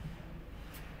something.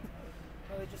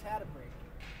 Well, they just had a break.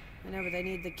 I know, but they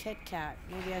need the Kit Kat.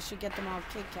 Maybe I should get them all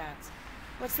Kit Kats.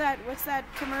 What's that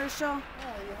commercial?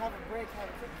 Yeah, you have a break, have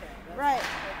a Kit Kat. Right.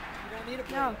 You don't need a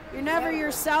break. No, you're never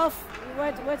yourself.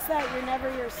 What's that? You're never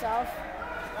yourself.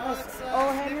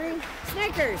 Oh, Henry?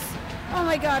 Snickers. Oh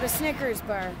my God, a Snickers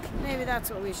bar. Maybe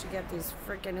that's what we should get these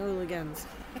freaking hooligans.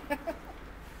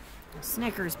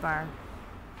 Snickers bar.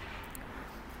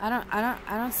 I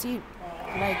don't see.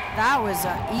 Like, that was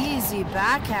an easy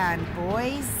backhand,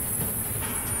 boys.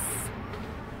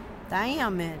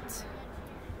 Damn it.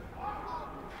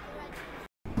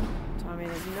 Tommy,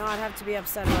 there's not have to be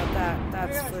upset about that.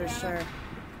 That's for sure.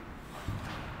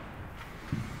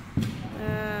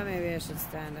 Maybe I should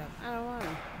stand up. I don't want to.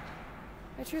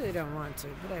 I truly don't want to,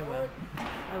 but I will.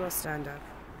 I will stand up.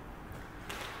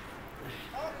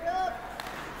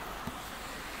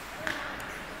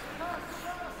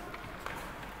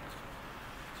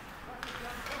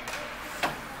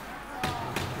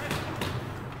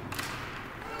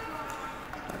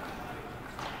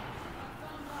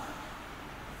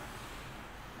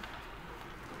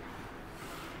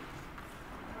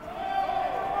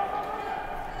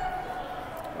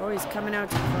 Oh, he's coming out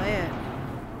to play it.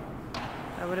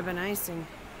 That would have been icing.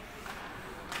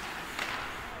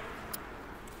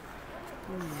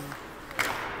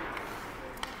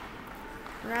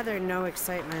 Rather no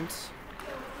excitement.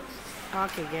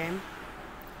 Hockey game.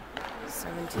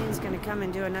 17's going to come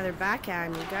and do another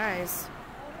backhand, you guys.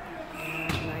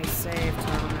 Nice save,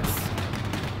 Thomas.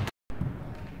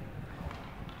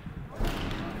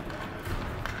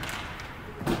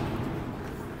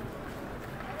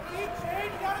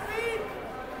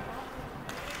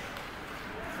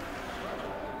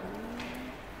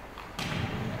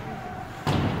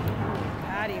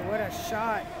 What a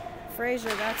shot.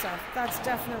 Fraser, that's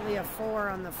definitely a 4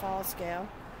 on the fall scale.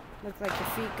 Looked like the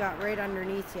feet got right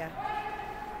underneath you.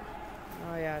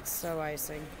 Oh yeah, it's so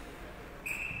icing.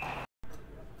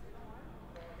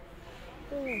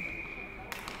 Ooh.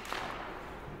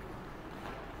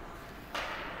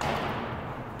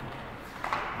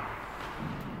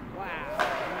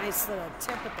 Wow, nice little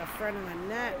tip at the front of the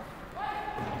net.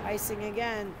 Icing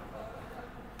again.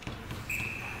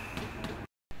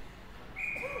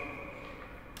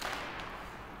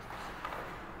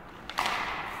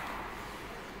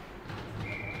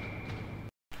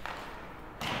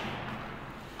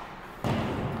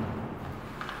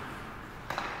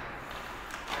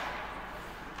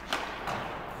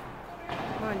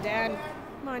 Come on, Dan.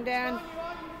 Come on, Dan.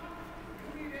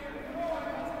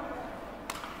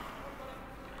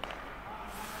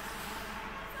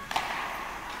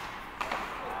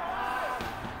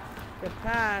 Good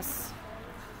pass.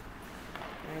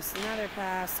 Nice, another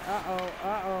pass. Uh-oh,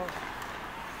 uh-oh.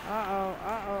 Uh-oh,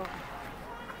 uh-oh.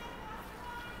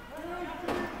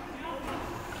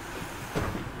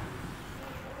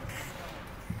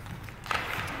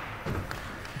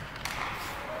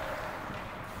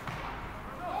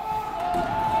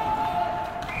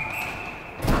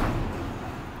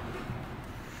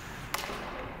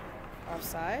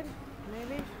 Offside,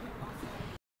 maybe?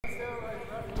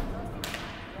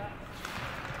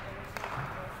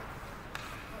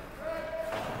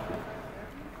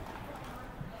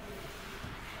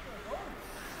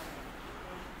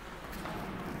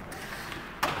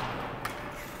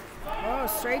 Oh,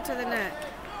 straight to the net.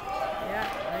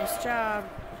 Yeah, nice job.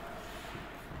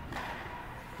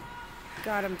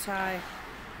 Got him, Ty.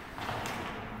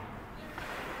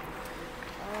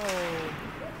 Oh.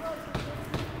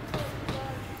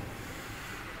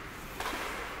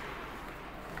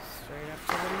 Straight up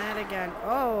to the net again.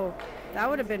 Oh, that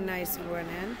would have been nice if it went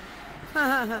in.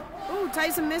 Ooh,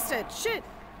 Tyson missed it. Shit.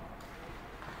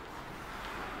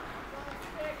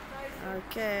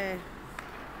 Okay.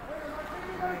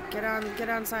 All right, get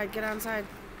onside, get onside.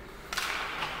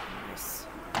 Nice.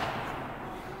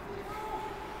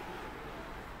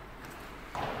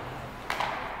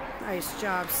 Nice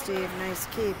job, Steve. Nice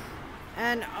keep.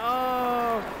 And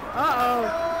oh, uh-oh,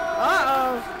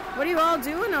 uh-oh. What are you all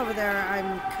doing over there?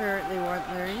 I'm currently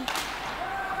wondering.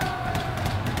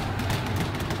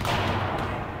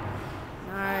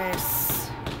 Nice.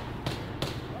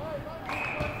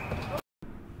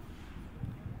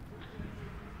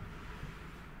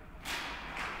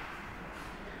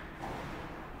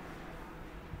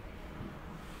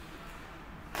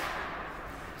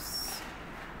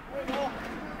 There you go.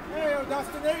 There you go,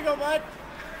 Dustin. There you go, bud.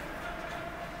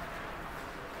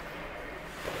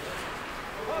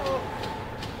 Uh-oh.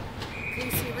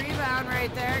 Greasy rebound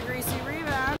right there. Greasy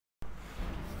rebound.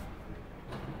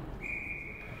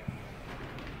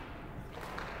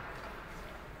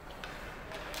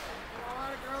 All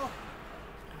right, girl.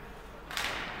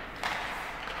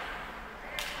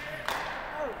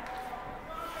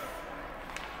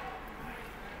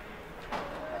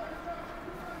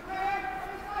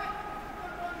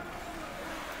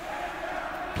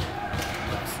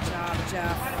 Nice job,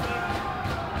 Jeff. Hey,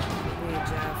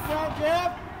 Jeff. Good job,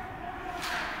 Jeff.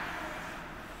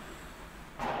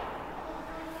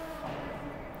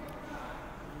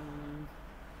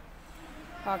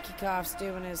 Hockey Cough's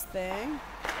doing his thing.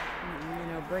 You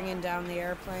know, bringing down the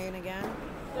airplane again.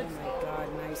 Oh my God,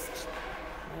 nice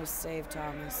save,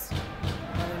 Thomas.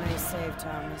 What a nice save,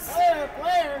 Thomas.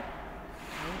 Player.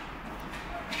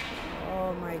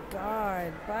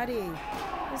 God, buddy.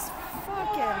 This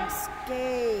fucking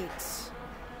skate.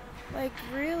 Like,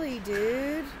 really,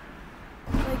 dude?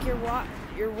 Like,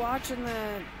 you're watching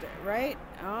the... Right?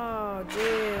 Oh,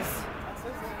 jeez.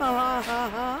 Ha ha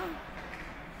ha.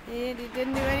 He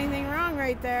didn't do anything wrong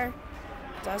right there.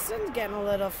 Dustin's getting a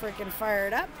little freaking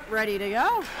fired up. Ready to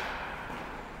go.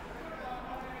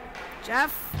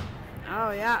 Jeff.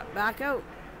 Oh, yeah. Back out.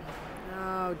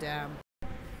 Oh, damn.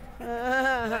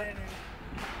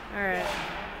 Alright.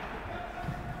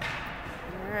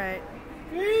 Alright.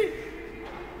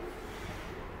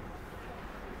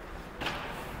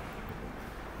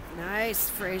 Nice.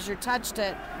 Frazier touched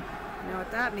it. You know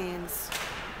what that means.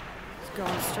 He's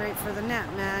going straight for the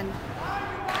net, man.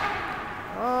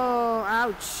 Oh,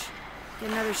 ouch. Get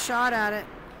another shot at it.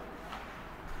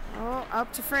 Oh,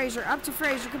 up to Frazier. Up to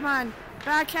Frazier. Come on.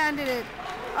 Backhanded it.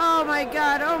 Oh, my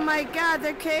God. Oh, my God.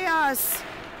 The chaos.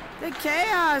 The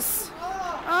chaos.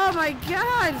 Oh, my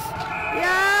God.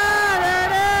 Yeah, there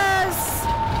it is.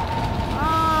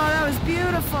 Oh, that was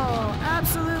beautiful.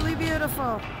 Absolutely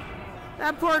beautiful.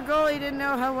 That poor goalie didn't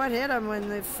know what hit him when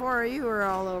the four of you were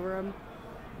all over him.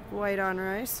 White on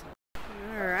rice.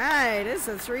 All right, it's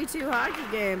a 3-2 hockey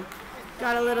game.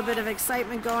 Got a little bit of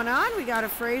excitement going on. We got a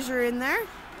Frazier in there.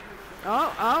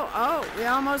 Oh, we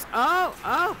almost,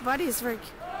 Buddy's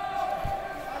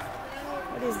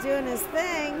doing his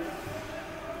thing.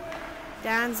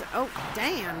 Dan's,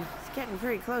 Dan, he's getting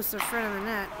pretty close to the front of the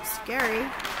net. Scary.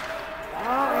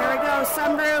 Oh, here we go,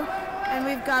 Sunbrew. And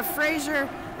we've got Frazier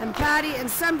and Patty, and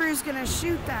Sunbrew's gonna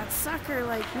shoot that sucker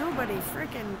like nobody's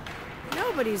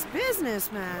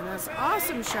business, man. That's an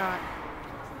awesome shot.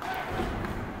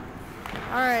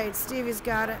 All right, Stevie's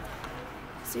got it.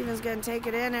 Steven's gonna take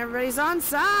it in. Everybody's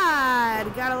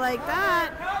onside. Gotta like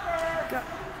that. Go.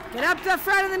 Get up to the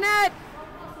front of the net.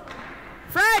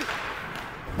 Fred!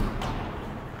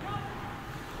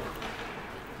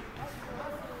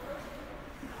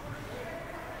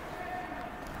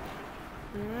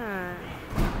 Alright.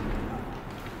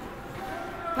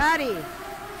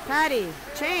 Patty,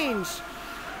 change.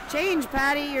 Change,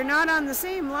 Patty. You're not on the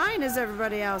same line as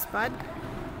everybody else, bud.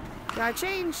 Gotta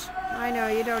change. I know,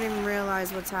 you don't even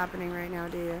realize what's happening right now,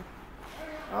 do you?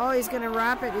 Oh, he's gonna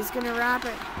wrap it. He's gonna wrap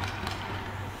it.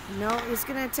 No, he's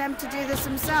gonna attempt to do this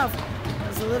himself.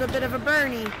 There's a little bit of a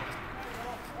Bernie.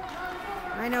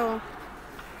 I know.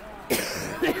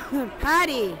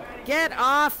 Patty, get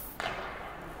off.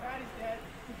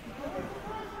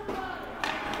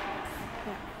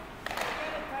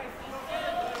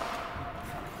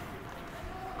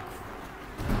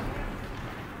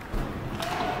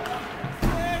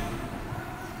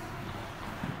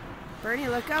 Bernie,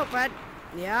 look out, bud.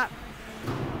 Yeah.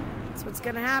 That's what's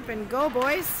gonna happen. Go,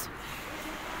 boys.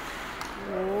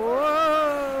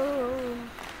 Whoa.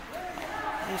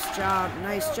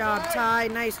 Nice job, Ty.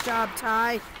 Nice job,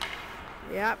 Ty.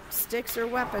 Yep, sticks are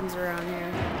weapons around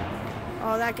here.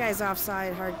 Oh, that guy's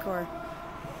offside, hardcore.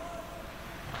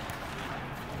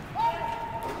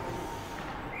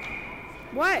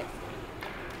 What?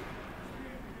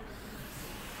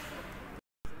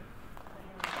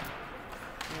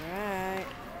 Alright.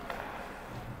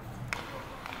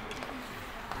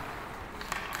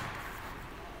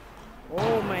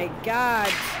 Oh my God.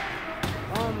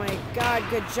 Oh my God.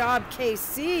 Good job,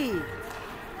 KC.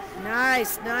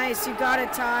 Nice. You got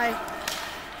it, Ty.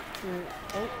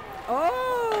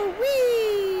 Oh,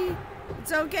 wee.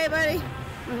 It's okay, buddy.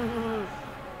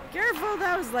 Careful,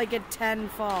 that was like a 10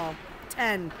 fall.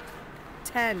 10.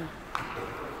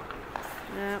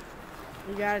 Yep.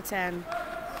 You got a 10.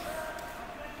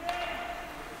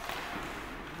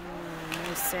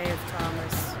 Nice save,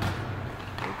 Thomas.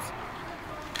 Oops.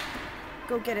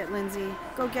 Go get it, Lindsay.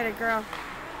 Go get it, girl.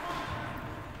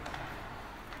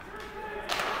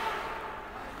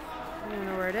 I don't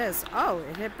know where it is. Oh,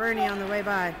 it hit Bernie on the way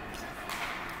by.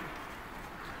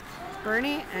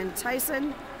 Bernie and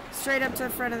Tyson straight up to the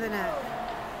front of the net.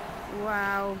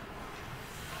 Wow.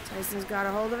 Tyson's got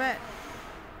a hold of it.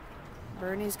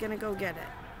 Bernie's gonna go get it.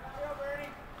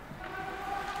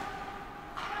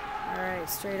 Alright,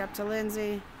 straight up to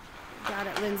Lindsay. Got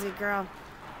it, Lindsay, girl.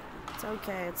 It's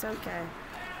okay, it's okay.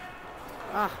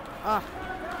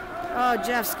 Oh,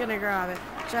 Jeff's gonna grab it.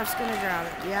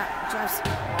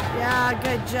 Yeah,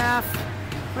 good, Jeff.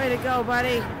 Way to go,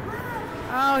 buddy.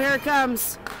 Oh, here it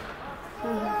comes.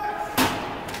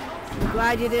 I'm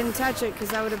glad you didn't touch it, because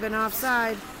that would have been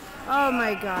offside. Oh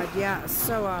my God, yeah,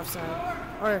 so offside.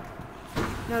 Or,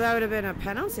 no, that would have been a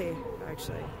penalty,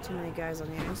 actually. Too many guys on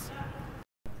the ice.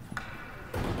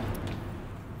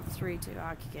 3-2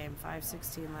 hockey game,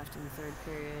 5:16 left in the third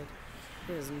period.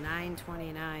 It is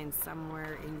 9:29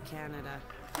 somewhere in Canada.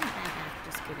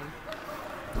 Just kidding.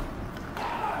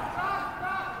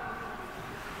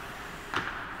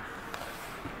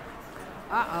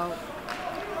 Uh-oh.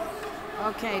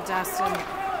 Okay, Dustin.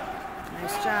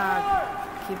 Nice job.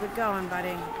 Keep it going, buddy.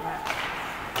 Yeah.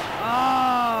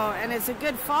 Oh, and it's a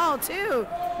good fall, too.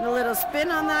 And a little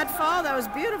spin on that fall. That was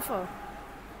beautiful.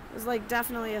 It was like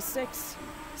definitely a 6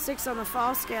 on the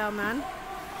fall scale, man.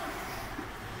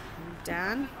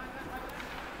 And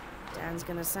Dan's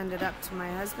gonna send it up to my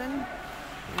husband.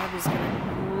 Abby's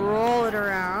gonna roll it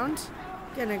around.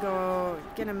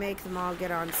 Gonna make them all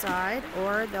get on side,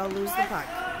 or they'll lose the puck.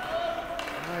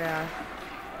 Oh yeah.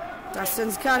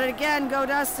 Dustin's got it again. Go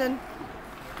Dustin.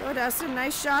 Go Dustin.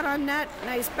 Nice shot on net.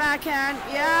 Nice backhand.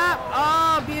 Yeah.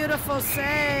 Oh, beautiful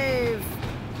save.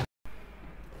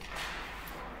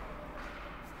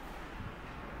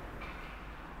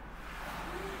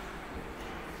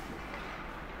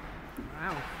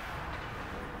 Wow.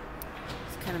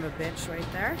 It's kind of a bitch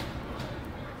right there.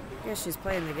 I guess she's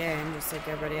playing the game just like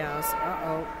everybody else.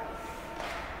 Uh-oh.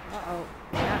 Uh-oh.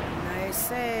 Yeah, nice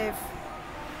save.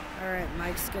 All right,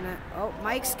 Mike's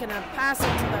gonna pass it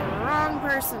to the wrong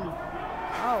person.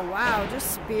 Oh, wow,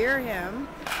 just spear him.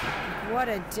 What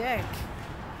a dick.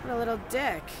 What a little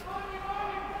dick.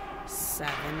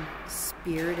 7,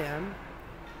 speared him.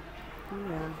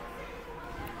 Yeah.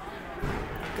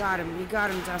 You got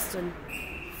him, Dustin.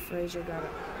 Fraser got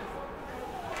it.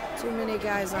 Too many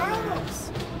guys on the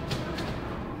ice.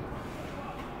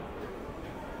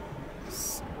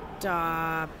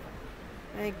 Stop.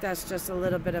 I think that's just a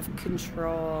little bit of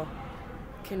control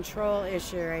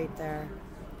issue right there.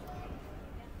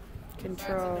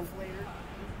 Control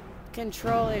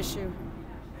issue.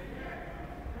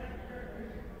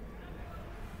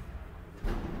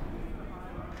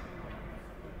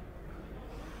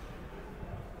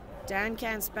 Dan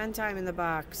can't spend time in the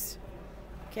box.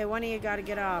 Okay, one of you got to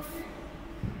get off.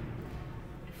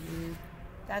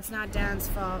 That's not Dan's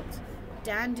fault.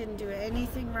 Dan didn't do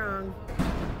anything wrong.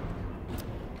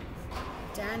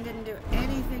 Dan didn't do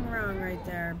anything wrong right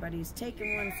there, but he's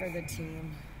taking one for the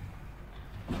team.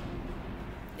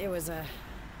 It was a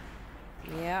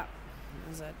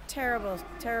terrible,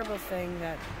 terrible thing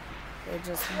that they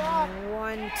just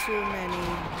won too many.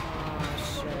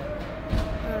 Oh, shit.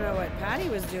 I don't know what Patty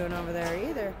was doing over there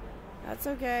either. That's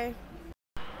okay.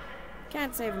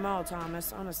 Can't save them all,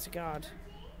 Thomas, honest to God.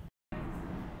 I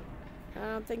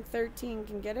don't think 13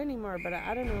 can get any more, but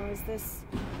I don't know, is this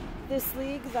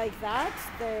league like that?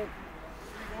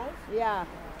 Yeah.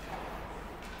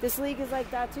 This league is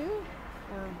like that too?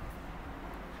 Yeah.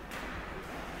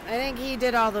 I think he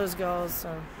did all those goals,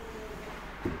 so.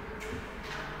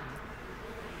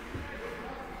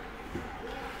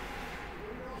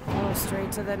 Oh,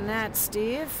 straight to the net,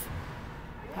 Steve.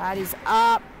 Patty's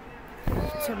up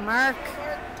to Mark.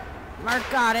 Mark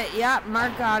got it. Yep,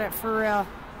 Mark got it for real.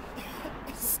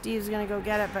 Steve's gonna go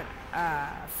get it, but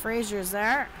Fraser's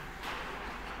there.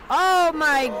 Oh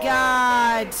my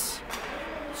God!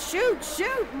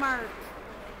 Shoot, Mark.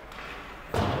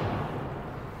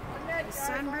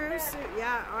 Sunbrew,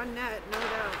 yeah, on net, no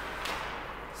doubt.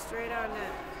 Straight on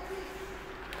net.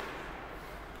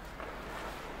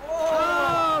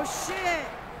 Oh shit!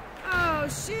 Oh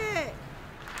shit!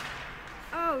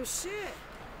 Oh shit!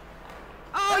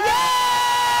 Oh yeah!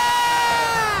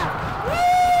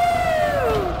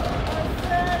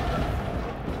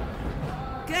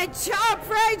 Woo! Good job,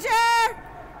 Fraser!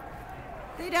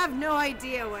 They'd have no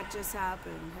idea what just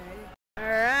happened, hey? All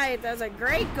right, that was a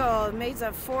great goal. It made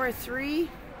a 4-3.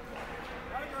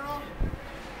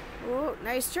 Ooh,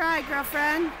 nice try,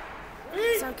 girlfriend.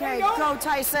 It's okay. Go,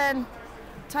 Tyson.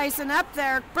 Tyson up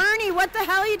there. Bernie, what the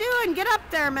hell are you doing? Get up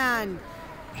there, man.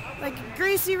 Like a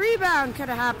greasy rebound could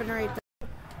have happened right there.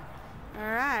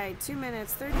 All right, 2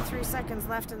 minutes, 33 seconds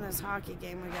left in this hockey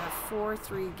game. We got a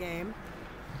 4-3 game.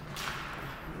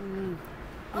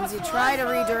 Lindsay try to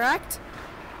redirect.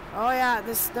 Oh yeah,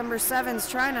 this number 7's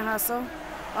trying to hustle.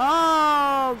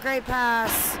 Oh, great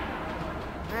pass.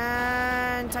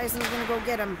 And Tyson's gonna go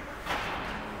get him.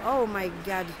 Oh my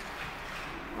God.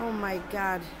 Oh my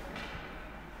God.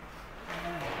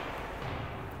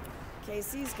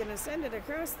 Casey's gonna send it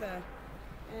across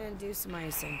and do some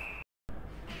icing.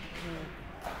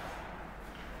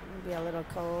 It'll be a little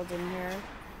cold in here.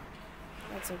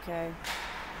 That's okay.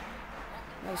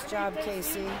 Nice job,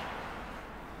 Casey.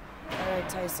 All right,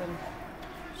 Tyson.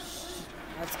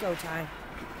 Let's go, Ty.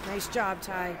 Nice job,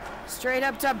 Ty. Straight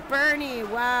up to Bernie.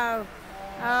 Wow.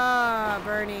 Ah,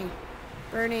 Bernie.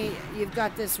 Bernie, you've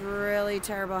got this really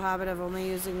terrible habit of only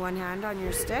using one hand on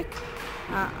your stick.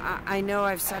 I know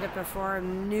I've said it before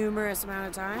numerous amount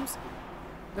of times,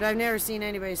 but I've never seen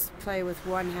anybody play with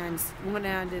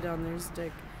one-handed on their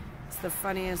stick. It's the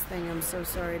funniest thing, I'm so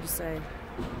sorry to say.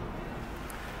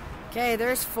 Okay,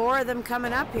 there's 4 of them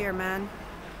coming up here, man.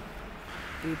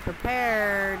 Be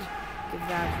prepared. Give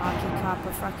that hockey cop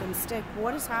a fucking stick.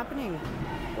 What is happening?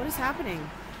 What is happening?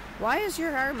 Why is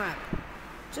your arm up?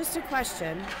 Just a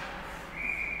question.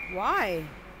 Why?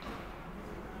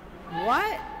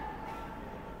 What?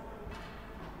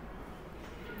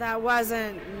 That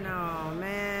wasn't... No,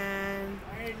 man.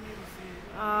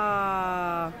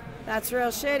 Oh, that's real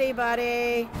shitty,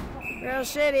 buddy. Real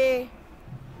shitty.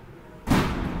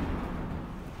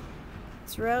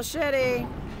 It's real shitty.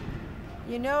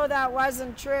 You know that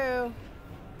wasn't true.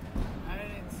 I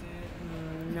didn't see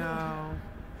it. No.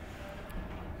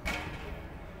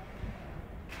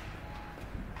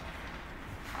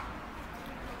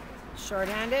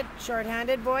 Short-handed.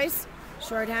 Short-handed, boys.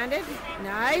 Short-handed.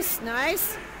 Nice,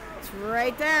 nice. It's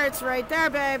right there. It's right there,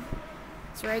 babe.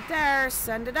 It's right there.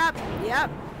 Send it up. Yep.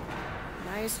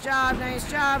 Nice job. Nice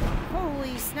job.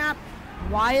 Holy snap.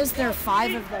 Why is there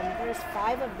 5 of them? There's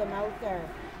 5 of them out there.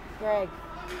 Greg.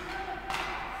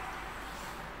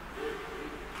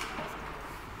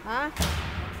 Huh?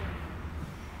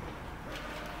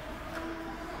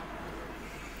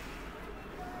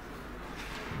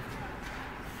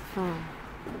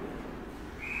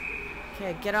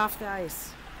 Okay, get off the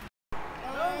ice.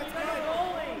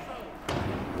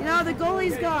 You know, the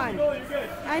goalie's gone.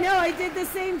 I know, I did the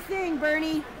same thing,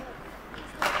 Bernie.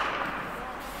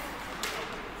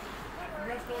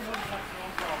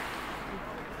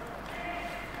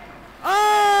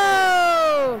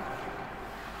 Oh!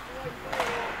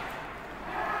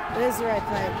 It is the right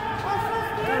play.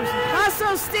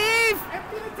 Hustle, Steve!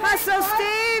 Hustle,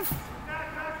 Steve!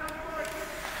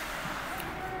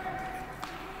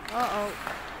 Uh-oh.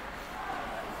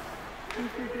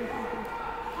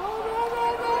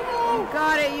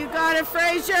 You got it,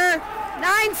 Frazier.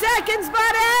 9 seconds,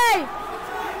 buddy!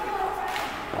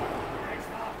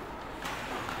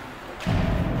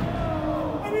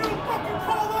 And you don't fucking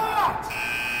call that!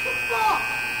 What the fuck?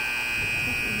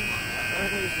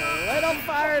 He's a little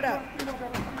fired up.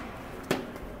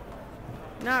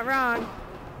 Not wrong.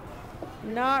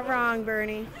 Not wrong,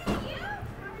 Bernie.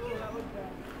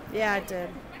 Yeah, it did.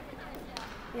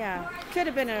 Yeah, could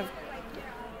have been a...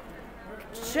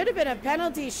 Should have been a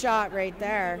penalty shot right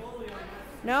there.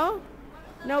 No?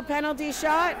 No penalty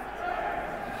shot?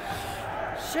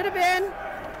 Should have been.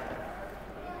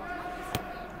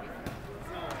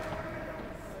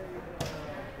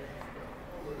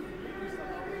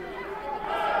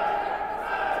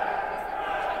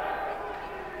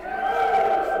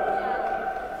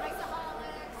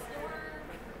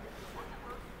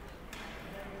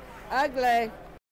 Ugly.